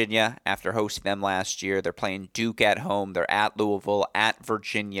Virginia after hosting them last year. They're playing Duke at home. They're at Louisville, at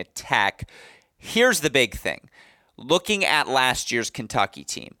Virginia Tech. Here's the big thing. Looking at last year's Kentucky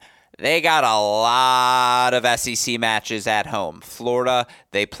team, they got a lot of SEC matches at home. Florida,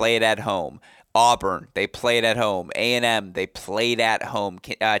 they played at home. Auburn, they played at home. A&M, they played at home.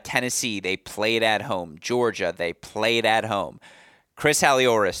 Tennessee, they played at home. Georgia, they played at home. Chris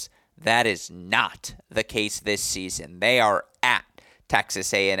Halioris, that is not the case this season. They are at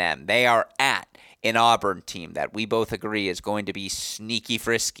Texas A&M. They are at an Auburn team that we both agree is going to be sneaky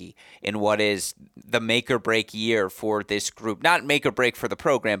frisky in what is the make or break year for this group. Not make or break for the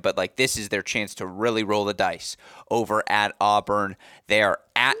program, but this is their chance to really roll the dice over at Auburn. They are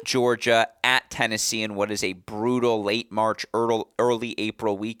at Georgia, at Tennessee in what is a brutal late March, early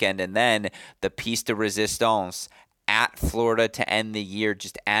April weekend. And then the piece de resistance at Florida to end the year,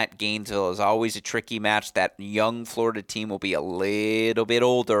 just at Gainesville, is always a tricky match. That young Florida team will be a little bit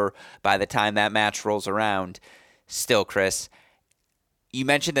older by the time that match rolls around. Still, Chris, you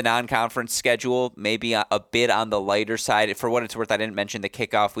mentioned the non-conference schedule, maybe a bit on the lighter side. For what it's worth, I didn't mention the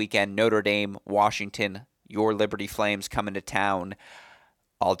kickoff weekend. Notre Dame, Washington, your Liberty Flames coming to town.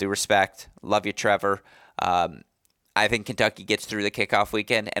 All due respect. Love you, Trevor. I think Kentucky gets through the kickoff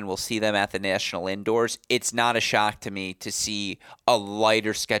weekend and we'll see them at the national indoors. It's not a shock to me to see a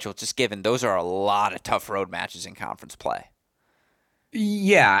lighter schedule, just given those are a lot of tough road matches in conference play.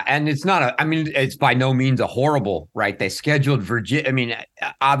 Yeah, and it's it's by no means a horrible, right? They scheduled Virginia. I mean,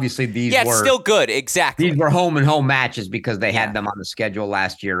 obviously these were still good. Exactly. These were home and home matches because they had them on the schedule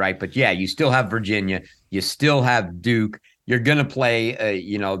last year, right? But yeah, you still have Virginia. You still have Duke. You're going to play,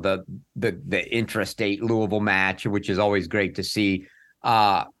 the intrastate Louisville match, which is always great to see.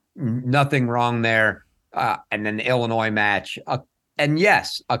 Nothing wrong there. And then the Illinois match. And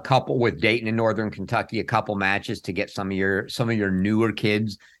yes, a couple with Dayton and Northern Kentucky, a couple matches to get some of your newer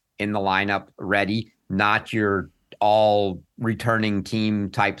kids in the lineup ready. Not your all returning team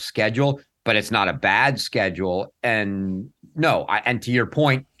type schedule, but it's not a bad schedule. And and to your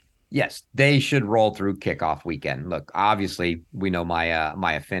point, yes, they should roll through kickoff weekend. Look, obviously, we know my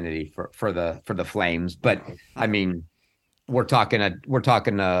affinity for the Flames, but I mean, we're talking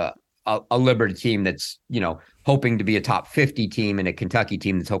a Liberty team that's hoping to be a top 50 team and a Kentucky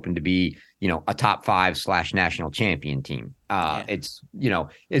team that's hoping to be a top 5 / national champion team. It's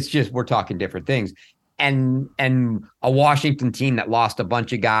just we're talking different things, and a Washington team that lost a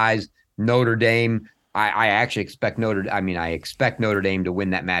bunch of guys. Notre Dame. I actually expect I expect Notre Dame to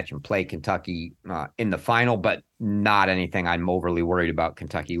win that match and play Kentucky in the final, but not anything I'm overly worried about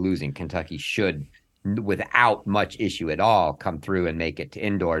Kentucky losing. Kentucky should, without much issue at all, come through and make it to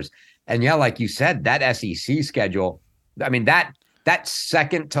indoors. And yeah, like you said, that SEC schedule, I mean, that that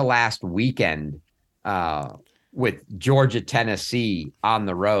second to last weekend with Georgia, Tennessee on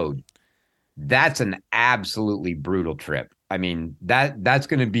the road, that's an absolutely brutal trip. I mean, that's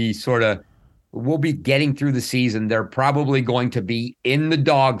going to be we'll be getting through the season. They're probably going to be in the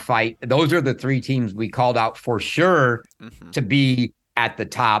dogfight. Those are the three teams we called out for sure to be at the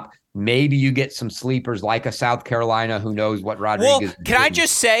top. Maybe you get some sleepers like a South Carolina. Who knows what Rodriguez. Well, can I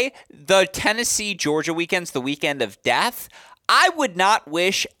just say the Tennessee-Georgia weekend's the weekend of death. I would not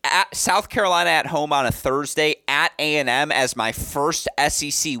wish South Carolina at home on a Thursday at A&M as my first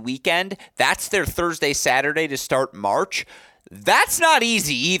SEC weekend. That's their Thursday, Saturday to start March. That's not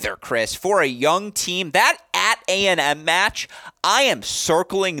easy either, Chris. For a young team, that at A&M match, I am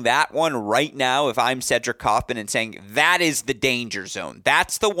circling that one right now if I'm Cedric Kaufman and saying that is the danger zone.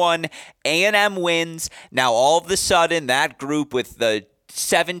 That's the one A&M wins. Now, all of a sudden, that group with the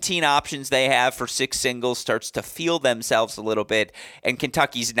 17 options they have for 6 singles starts to feel themselves a little bit, and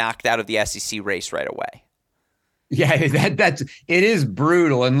Kentucky's knocked out of the SEC race right away. Yeah, it is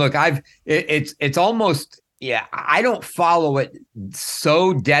brutal. And look, it's almost. Yeah, I don't follow it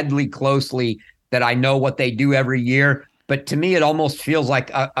so deadly closely that I know what they do every year. But to me, it almost feels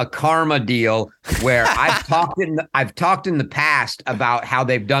like a karma deal where I've talked in the past about how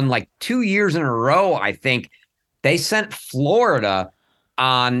they've done like 2 years in a row. I think they sent Florida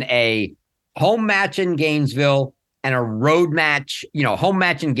on a home match in Gainesville and a road match, home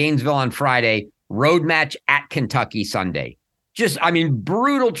match in Gainesville on Friday, road match at Kentucky Sunday.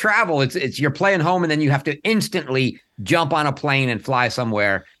 Brutal travel. It's you're playing home and then you have to instantly jump on a plane and fly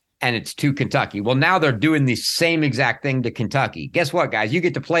somewhere, and it's to Kentucky. Well, now they're doing the same exact thing to Kentucky. Guess what, guys? You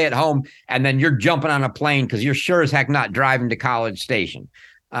get to play at home and then you're jumping on a plane because you're sure as heck not driving to College Station.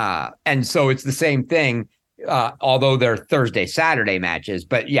 And so it's the same thing, although they're Thursday, Saturday matches.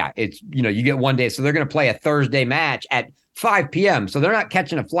 But yeah, it's, you get one day. So they're going to play a Thursday match at 5 p.m. So they're not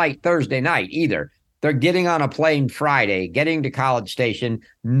catching a flight Thursday night either. They're getting on a plane Friday, getting to College Station.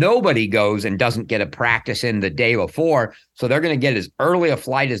 Nobody goes and doesn't get a practice in the day before. So they're going to get as early a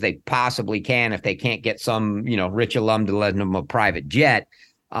flight as they possibly can if they can't get some, rich alum to lend them a private jet.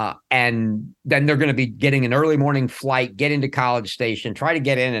 And then they're going to be getting an early morning flight, get into College Station, try to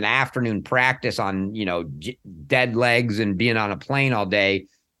get in an afternoon practice on, dead legs and being on a plane all day,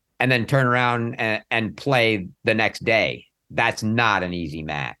 and then turn around and play the next day. That's not an easy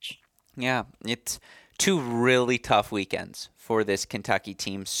match. Yeah, it's 2 really tough weekends for this Kentucky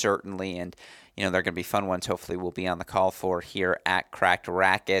team, certainly. And, they're going to be fun ones. Hopefully we'll be on the call for here at Cracked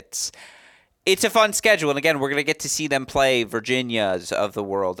Racquets. It's a fun schedule. And again, we're going to get to see them play Virginias of the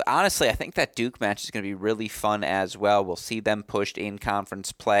world. Honestly, I think that Duke match is going to be really fun as well. We'll see them pushed in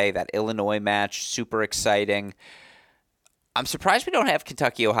conference play. That Illinois match, super exciting. I'm surprised we don't have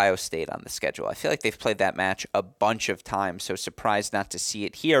Kentucky-Ohio State on the schedule. I feel like they've played that match a bunch of times, so surprised not to see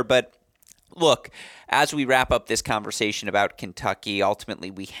it here. But look, as we wrap up this conversation about Kentucky, ultimately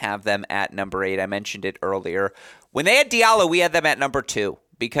we have them at number 8. I mentioned it earlier. When they had Diallo, we had them at number 2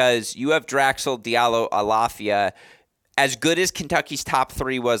 because you have Draxel, Diallo, Alafia. As good as Kentucky's top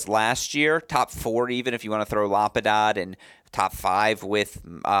 3 was last year, top 4 even if you want to throw Lampadot, and top 5 with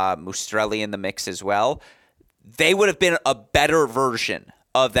Mustrelli in the mix as well, they would have been a better version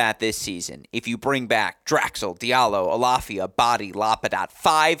of that this season if you bring back Draxel, Diallo, Alafia, Body, Lampadot,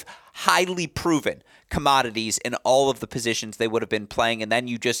 5 highly proven commodities in all of the positions they would have been playing, and then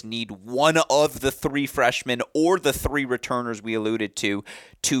you just need one of the 3 freshmen or the 3 returners we alluded to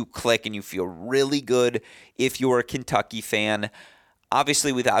click, and you feel really good if you're a Kentucky fan.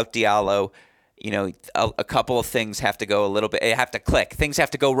 Obviously, without Diallo, a couple of things have to go a little bit, have to click. Things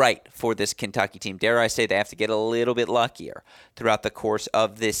have to go right for this Kentucky team. Dare I say they have to get a little bit luckier throughout the course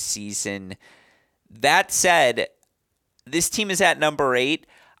of this season. That said, this team is at number 8.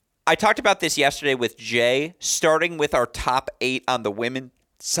 I talked about this yesterday with Jay, starting with our top 8 on the women's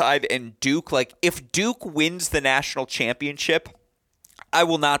side and Duke. Like, if Duke wins the national championship, I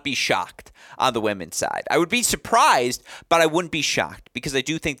will not be shocked on the women's side. I would be surprised, but I wouldn't be shocked because I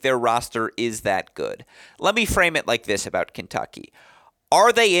do think their roster is that good. Let me frame it like this about Kentucky.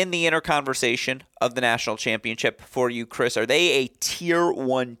 Are they in the inner conversation of the national championship for you, Chris? Are they a tier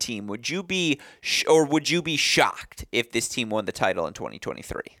 1 team? Would you be shocked if this team won the title in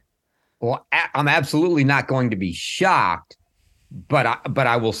 2023? Well, I'm absolutely not going to be shocked, but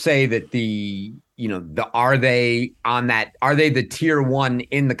I will say that are they the tier 1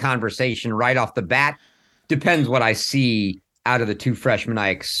 in the conversation right off the bat? Depends what I see out of the 2 freshmen I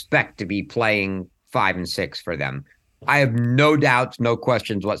expect to be playing 5 and 6 for them. I have no doubts, no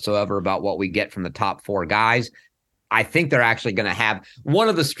questions whatsoever about what we get from the top 4 guys. I think they're actually going to have one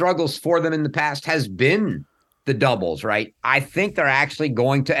of the struggles for them in the past has been the doubles, right? I think they're actually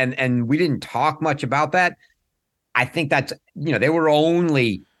going to, and we didn't talk much about that. I think that's, they were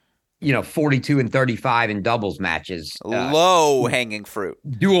only, 42 and 35 in doubles matches. Low hanging fruit.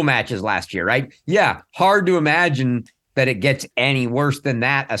 Dual matches last year, right? Yeah. Hard to imagine that it gets any worse than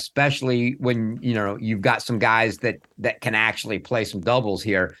that, especially when, you've got some guys that can actually play some doubles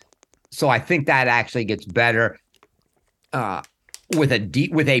here. So I think that actually gets better with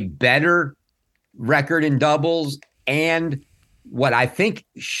a better record in doubles, and what I think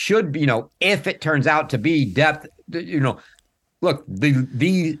should be, if it turns out to be depth, look,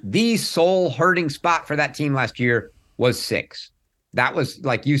 the soul hurting spot for that team last year was 6. That was,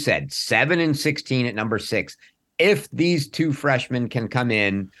 like you said, 7 and 16 at number 6. If these two freshmen can come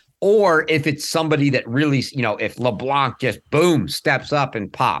in, or if it's somebody that really, if LeBlanc just boom steps up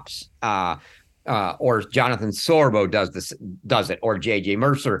and pops, or Jonathan Sorbo does it, or JJ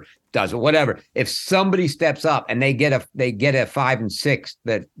Mercer does it, whatever. If somebody steps up and they get a 5 and 6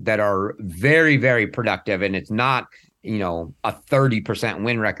 that are very, very productive, and it's not, a 30%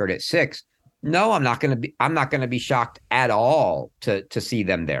 win record at 6, no, I'm not going to be shocked at all to see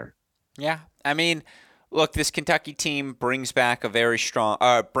them there. Yeah. I mean, look, this Kentucky team brings back a very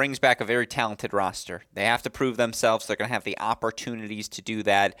talented roster. They have to prove themselves. They're going to have the opportunities to do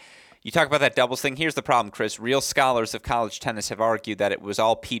that. You talk about that doubles thing. Here's the problem, Chris. Real scholars of college tennis have argued that it was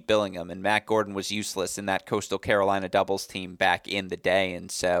all Pete Billingham, and Matt Gordon was useless in that Coastal Carolina doubles team back in the day. And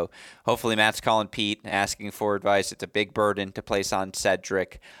so hopefully Matt's calling Pete, asking for advice. It's a big burden to place on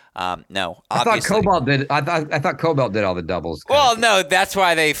Cedric. No, obviously. I thought Cobalt did all the doubles. Well, no, that's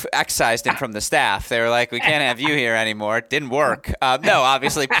why they excised him from the staff. They were like, we can't have you here anymore. It didn't work. No,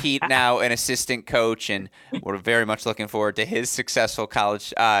 obviously Pete now an assistant coach, and we're very much looking forward to his successful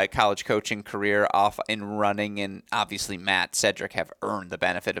college coaching career off and running. And obviously Matt, Cedric have earned the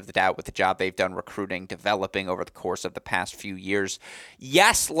benefit of the doubt with the job they've done recruiting, developing over the course of the past few years.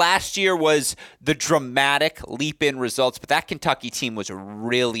 Yes, last year was the dramatic leap in results, but that Kentucky team was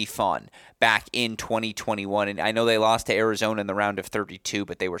really fun back in 2021. And I know they lost to Arizona in the round of 32,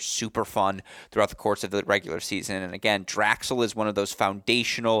 but they were super fun throughout the course of the regular season. And again, Draxel is one of those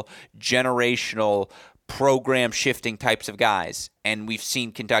foundational, generational, program shifting types of guys. And we've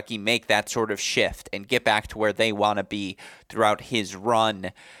seen Kentucky make that sort of shift and get back to where they want to be throughout his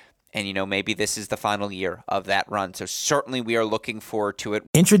run. And, maybe this is the final year of that run. So certainly we are looking forward to it.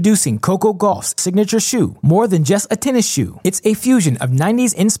 Introducing Coco Gauff's signature shoe. More than just a tennis shoe. It's a fusion of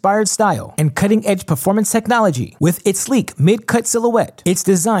 90s inspired style and cutting-edge performance technology. With its sleek mid-cut silhouette, it's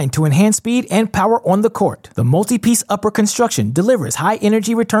designed to enhance speed and power on the court. The multi-piece upper construction delivers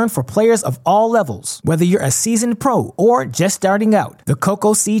high-energy return for players of all levels. Whether you're a seasoned pro or just starting out, the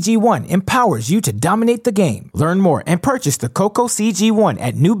Coco CG1 empowers you to dominate the game. Learn more and purchase the Coco CG1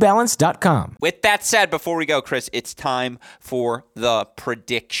 at New Balance. With that said, before we go, Chris, it's time for the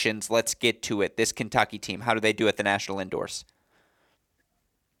predictions. Let's get to it. This Kentucky team, how do they do at the National Indoors?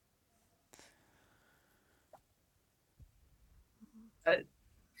 I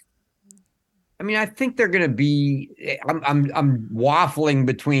think they're going to be. I'm waffling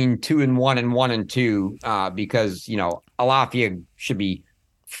between 2-1 and 1-2 because Alafia should be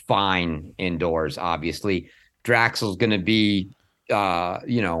fine indoors. Obviously, Draxel's going to be.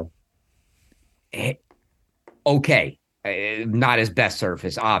 Okay. Not his best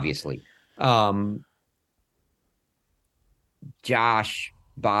surface, obviously. Josh,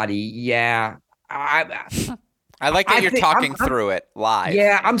 Body, yeah. I like that you're talking through it live.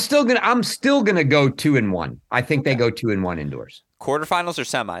 Yeah, I'm still gonna go 2-1. I think they go 2-1 indoors. Quarterfinals or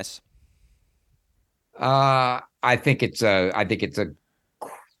semis? I think it's a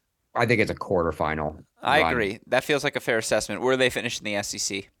quarterfinal. I agree. That feels like a fair assessment. Where do they finish in the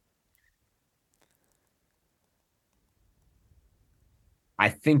SEC? I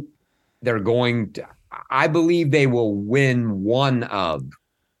think they're going to. I believe they will win one of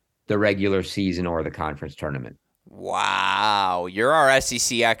the regular season or the conference tournament. Wow. You're our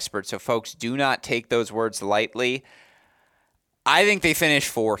SEC expert, so folks, do not take those words lightly. I think they finish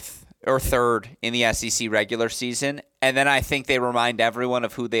 4th or 3rd in the SEC regular season, and then I think they remind everyone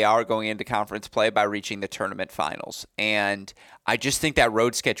of who they are going into conference play by reaching the tournament finals. And I just think that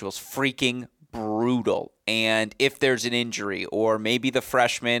road schedule is freaking brutal. And if there's an injury, or maybe the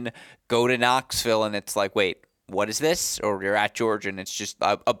freshmen go to Knoxville and it's like, wait, what is this? Or you're at Georgia and it's just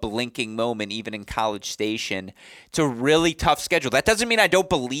a blinking moment, even in College Station. It's a really tough schedule. That doesn't mean I don't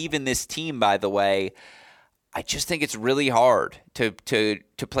believe in this team, by the way. I just think it's really hard to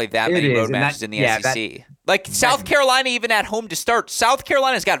play that many road matches in the SEC. South Carolina, even at home to start, South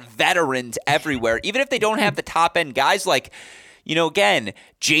Carolina's got veterans everywhere. Even if they don't have the top end guys, again,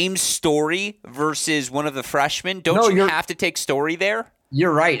 James Story versus one of the freshmen. Don't you have to take Story there?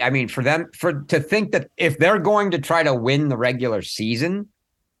 You're right. I mean, to think that if they're going to try to win the regular season,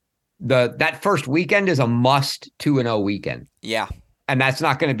 that first weekend is a must 2-0 weekend. Yeah. And that's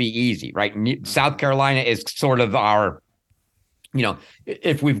not going to be easy, right? South Carolina is sort of our,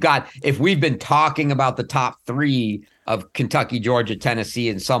 if we've been talking about the top 3 of Kentucky, Georgia, Tennessee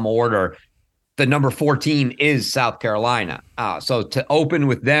in some order, the number 4 team is South Carolina. So to open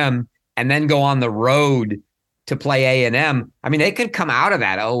with them and then go on the road to play A&M, I mean, they could come out of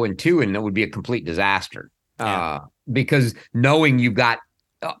that 0-2 and it would be a complete disaster. Because knowing you've got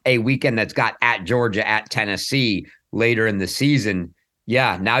a weekend that's got at Georgia, at Tennessee later in the season,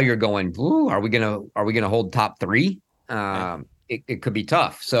 now you're going, are we gonna hold top 3? It could be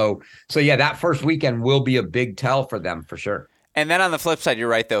tough. So that first weekend will be a big tell for them for sure. And then on the flip side, you're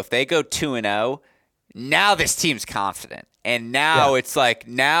right though. If they go 2-0, now this team's confident. And now it's like,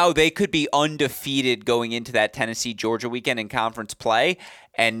 now they could be undefeated going into that Tennessee-Georgia weekend in conference play,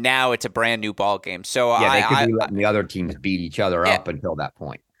 and now it's a brand new ball game. So they could be letting the other teams beat each other up until that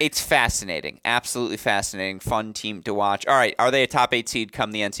point. It's fascinating, absolutely fascinating, fun team to watch. All right, are they a top 8 seed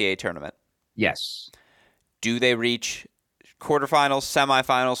come the NCAA tournament? Yes. Do they reach quarterfinals,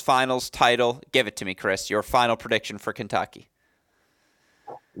 semifinals, finals, title? Give it to me, Chris. Your final prediction for Kentucky.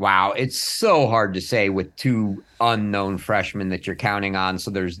 Wow, it's so hard to say with 2 unknown freshmen that you're counting on.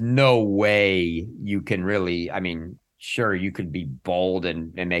 So there's no way you can really, I mean, sure, you could be bold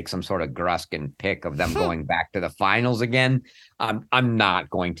and make some sort of Gruskin pick of them going back to the finals again. I'm not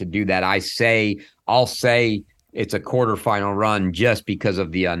going to do that. I'll say it's a quarterfinal run just because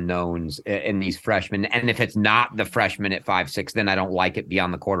of the unknowns in these freshmen. And if it's not the freshmen at 5-6, then I don't like it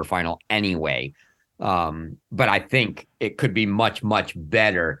beyond the quarterfinal anyway. But I think it could be much, much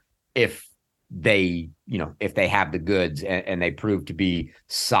better if they have the goods and they prove to be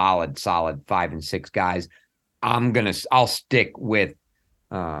solid 5 and 6 guys. I'll stick with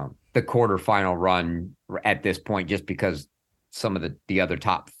the quarterfinal run at this point, just because some of the other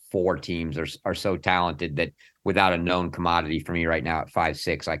top 4 teams are so talented that without a known commodity for me right now at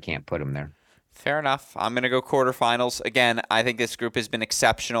 5-6, I can't put them there. Fair enough. I'm going to go quarterfinals. Again, I think this group has been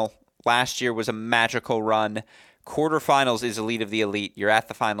exceptional. Last year was a magical run. Quarterfinals is elite of the elite. You're at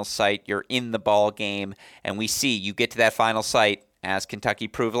the final site. You're in the ball game. And we see you get to that final site, as Kentucky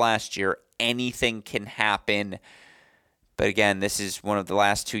proved last year, anything can happen. But again, this is one of the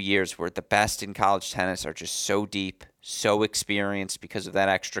last 2 years where the best in college tennis are just so deep, so experienced because of that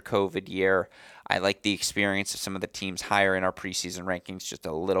extra COVID year. I like the experience of some of the teams higher in our preseason rankings just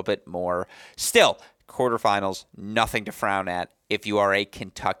a little bit more. Still, quarterfinals, nothing to frown at if you are a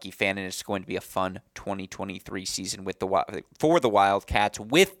Kentucky fan, and it's going to be a fun 2023 season for the Wildcats.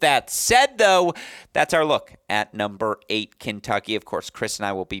 With that said, though, that's our look at number 8 Kentucky. Of course, Chris and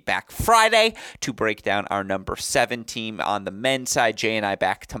I will be back Friday to break down our number 7 team on the men's side. Jay and I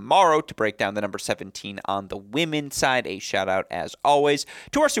back tomorrow to break down the number 17 on the women's side. A shout out, as always,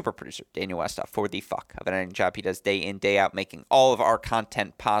 to our super producer, Daniel Westhoff, for the fuck of an editing job he does day in, day out, making all of our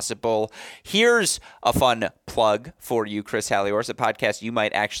content possible. Here's a fun plug for you, Chris Hallior, a podcast you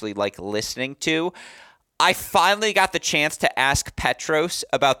might actually like listening to. I finally got the chance to ask Petros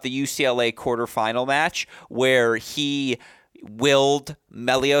about the UCLA quarterfinal match where he willed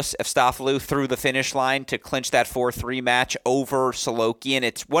Melios Efstafoulou through the finish line to clinch that 4-3 match over Solokian.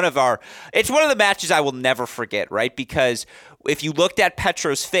 It's one of the matches I will never forget, right? Because if you looked at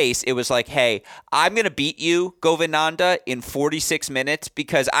Petros' face, it was like, hey, I'm going to beat you, Govinanda, in 46 minutes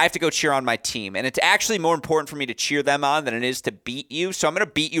because I have to go cheer on my team. And it's actually more important for me to cheer them on than it is to beat you. So I'm going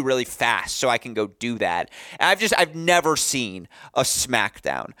to beat you really fast so I can go do that. And I've never seen a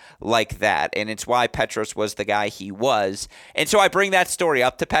smackdown like that. And it's why Petros was the guy he was. And so I bring that story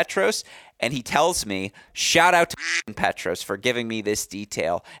up to Petros, and he tells me, shout out to Petros for giving me this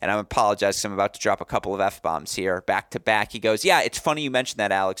detail. And I'm apologizing because I'm about to drop a couple of F-bombs here back to back. He goes, yeah, it's funny you mentioned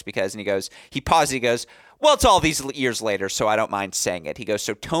that, Alex, because, and he pauses, he goes, well, it's all these years later, so I don't mind saying it. He goes,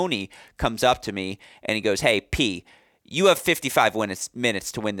 so Tony comes up to me and he goes, hey, P, you have 55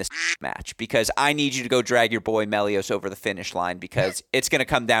 minutes to win this match because I need you to go drag your boy Melios over the finish line because it's going to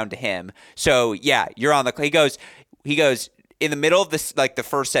come down to him. So, yeah, you're on the – he goes – in the middle of this, like the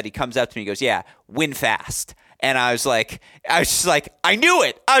first set, he comes up to me, he goes, yeah, win fast. And I was just like, I knew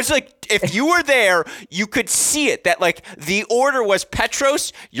it. I was like, if you were there, you could see it. That like the order was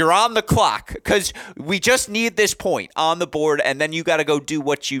Petros, you're on the clock because we just need this point on the board, and then you got to go do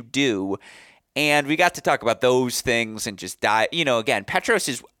what you do. And we got to talk about those things and just die. Again, Petros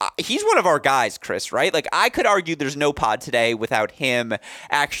he's one of our guys, Chris, right? Like I could argue there's no pod today without him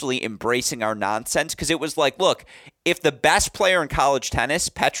actually embracing our nonsense because it was like, look, if the best player in college tennis,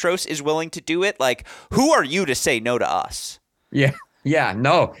 Petros, is willing to do it, like, who are you to say no to us? Yeah. Yeah,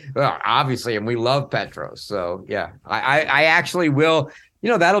 no, obviously, and we love Petros. So, yeah, I actually will,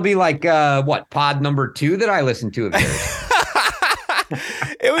 that'll be like, pod number 2 that I listened to of yours.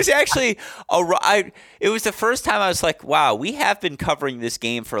 It was actually it was the first time I was like, wow, we have been covering this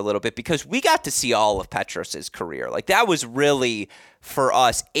game for a little bit because we got to see all of Petros's career. Like, that was really, for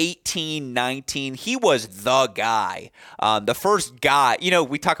us, 18, 19, he was the guy. The first guy,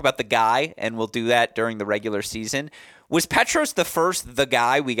 we talk about the guy, and we'll do that during the regular season. Was Petros the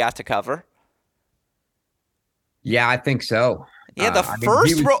guy we got to cover? Yeah, I think so. Yeah,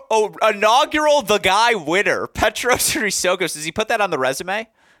 inaugural The Guy winner, Petros Chryssokos. Does he put that on the resume?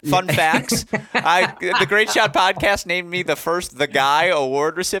 Fun facts. The Great Shot Podcast named me the first The Guy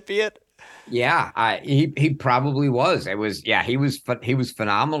award recipient. Yeah, he probably was. It was, he was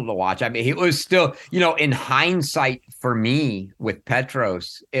phenomenal to watch. I mean, he was still, in hindsight for me with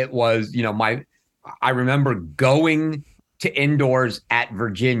Petros, it was, I remember going to indoors at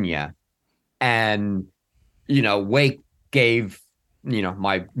Virginia, and, Wake gave,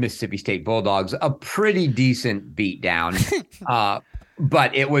 my Mississippi State Bulldogs a pretty decent beatdown.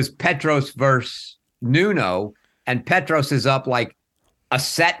 But it was Petros versus Nuno, and Petros is up like a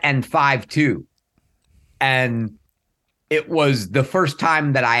set and 5-2. And it was the first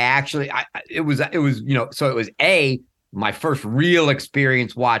time that I actually, it was, so it was my first real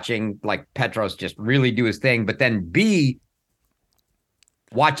experience watching like Petros just really do his thing. But then B,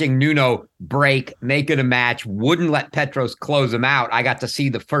 watching Nuno break, make it a match, wouldn't let Petros close him out. I got to see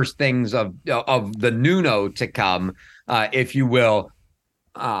the first things of the Nuno to come, if you will.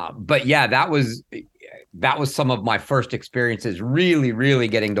 But yeah, that was some of my first experiences really, really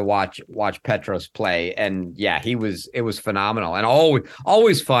getting to watch Petros play. And yeah, it was phenomenal and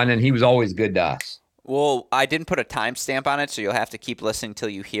always fun. And he was always good to us. Well, I didn't put a timestamp on it, so you'll have to keep listening till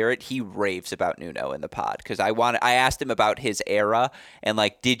you hear it. He raves about Nuno in the pod because I asked him about his era and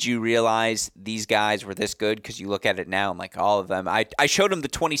like, did you realize these guys were this good? Because you look at it now and like all of them. I showed him the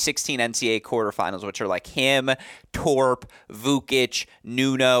 2016 NCAA quarterfinals, which are like him, Torp, Vukic,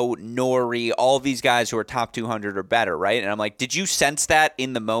 Nuno, Nori, all these guys who are top 200 or better, right? And I'm like, did you sense that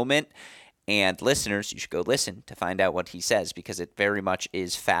in the moment? And listeners, you should go listen to find out what he says because it very much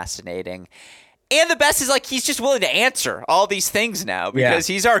is fascinating. And the best is, like, he's just willing to answer all these things now because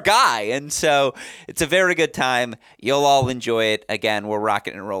he's our guy. And so it's a very good time. You'll all enjoy it. Again, we're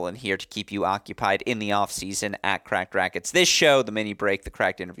rocking and rolling here to keep you occupied in the offseason at Cracked Racquets. This show, The Mini Break, the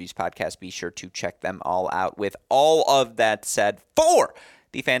Cracked Interviews podcast, be sure to check them all out. With all of that said, for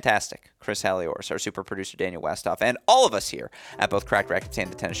the fantastic Chris Halioris, our super producer Daniel Westhoff, and all of us here at both Cracked Racquets and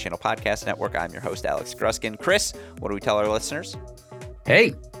the Tennis Channel Podcast Network, I'm your host, Alex Gruskin. Chris, what do we tell our listeners?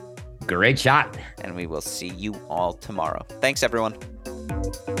 Hey, great shot. And we will see you all tomorrow. Thanks, everyone.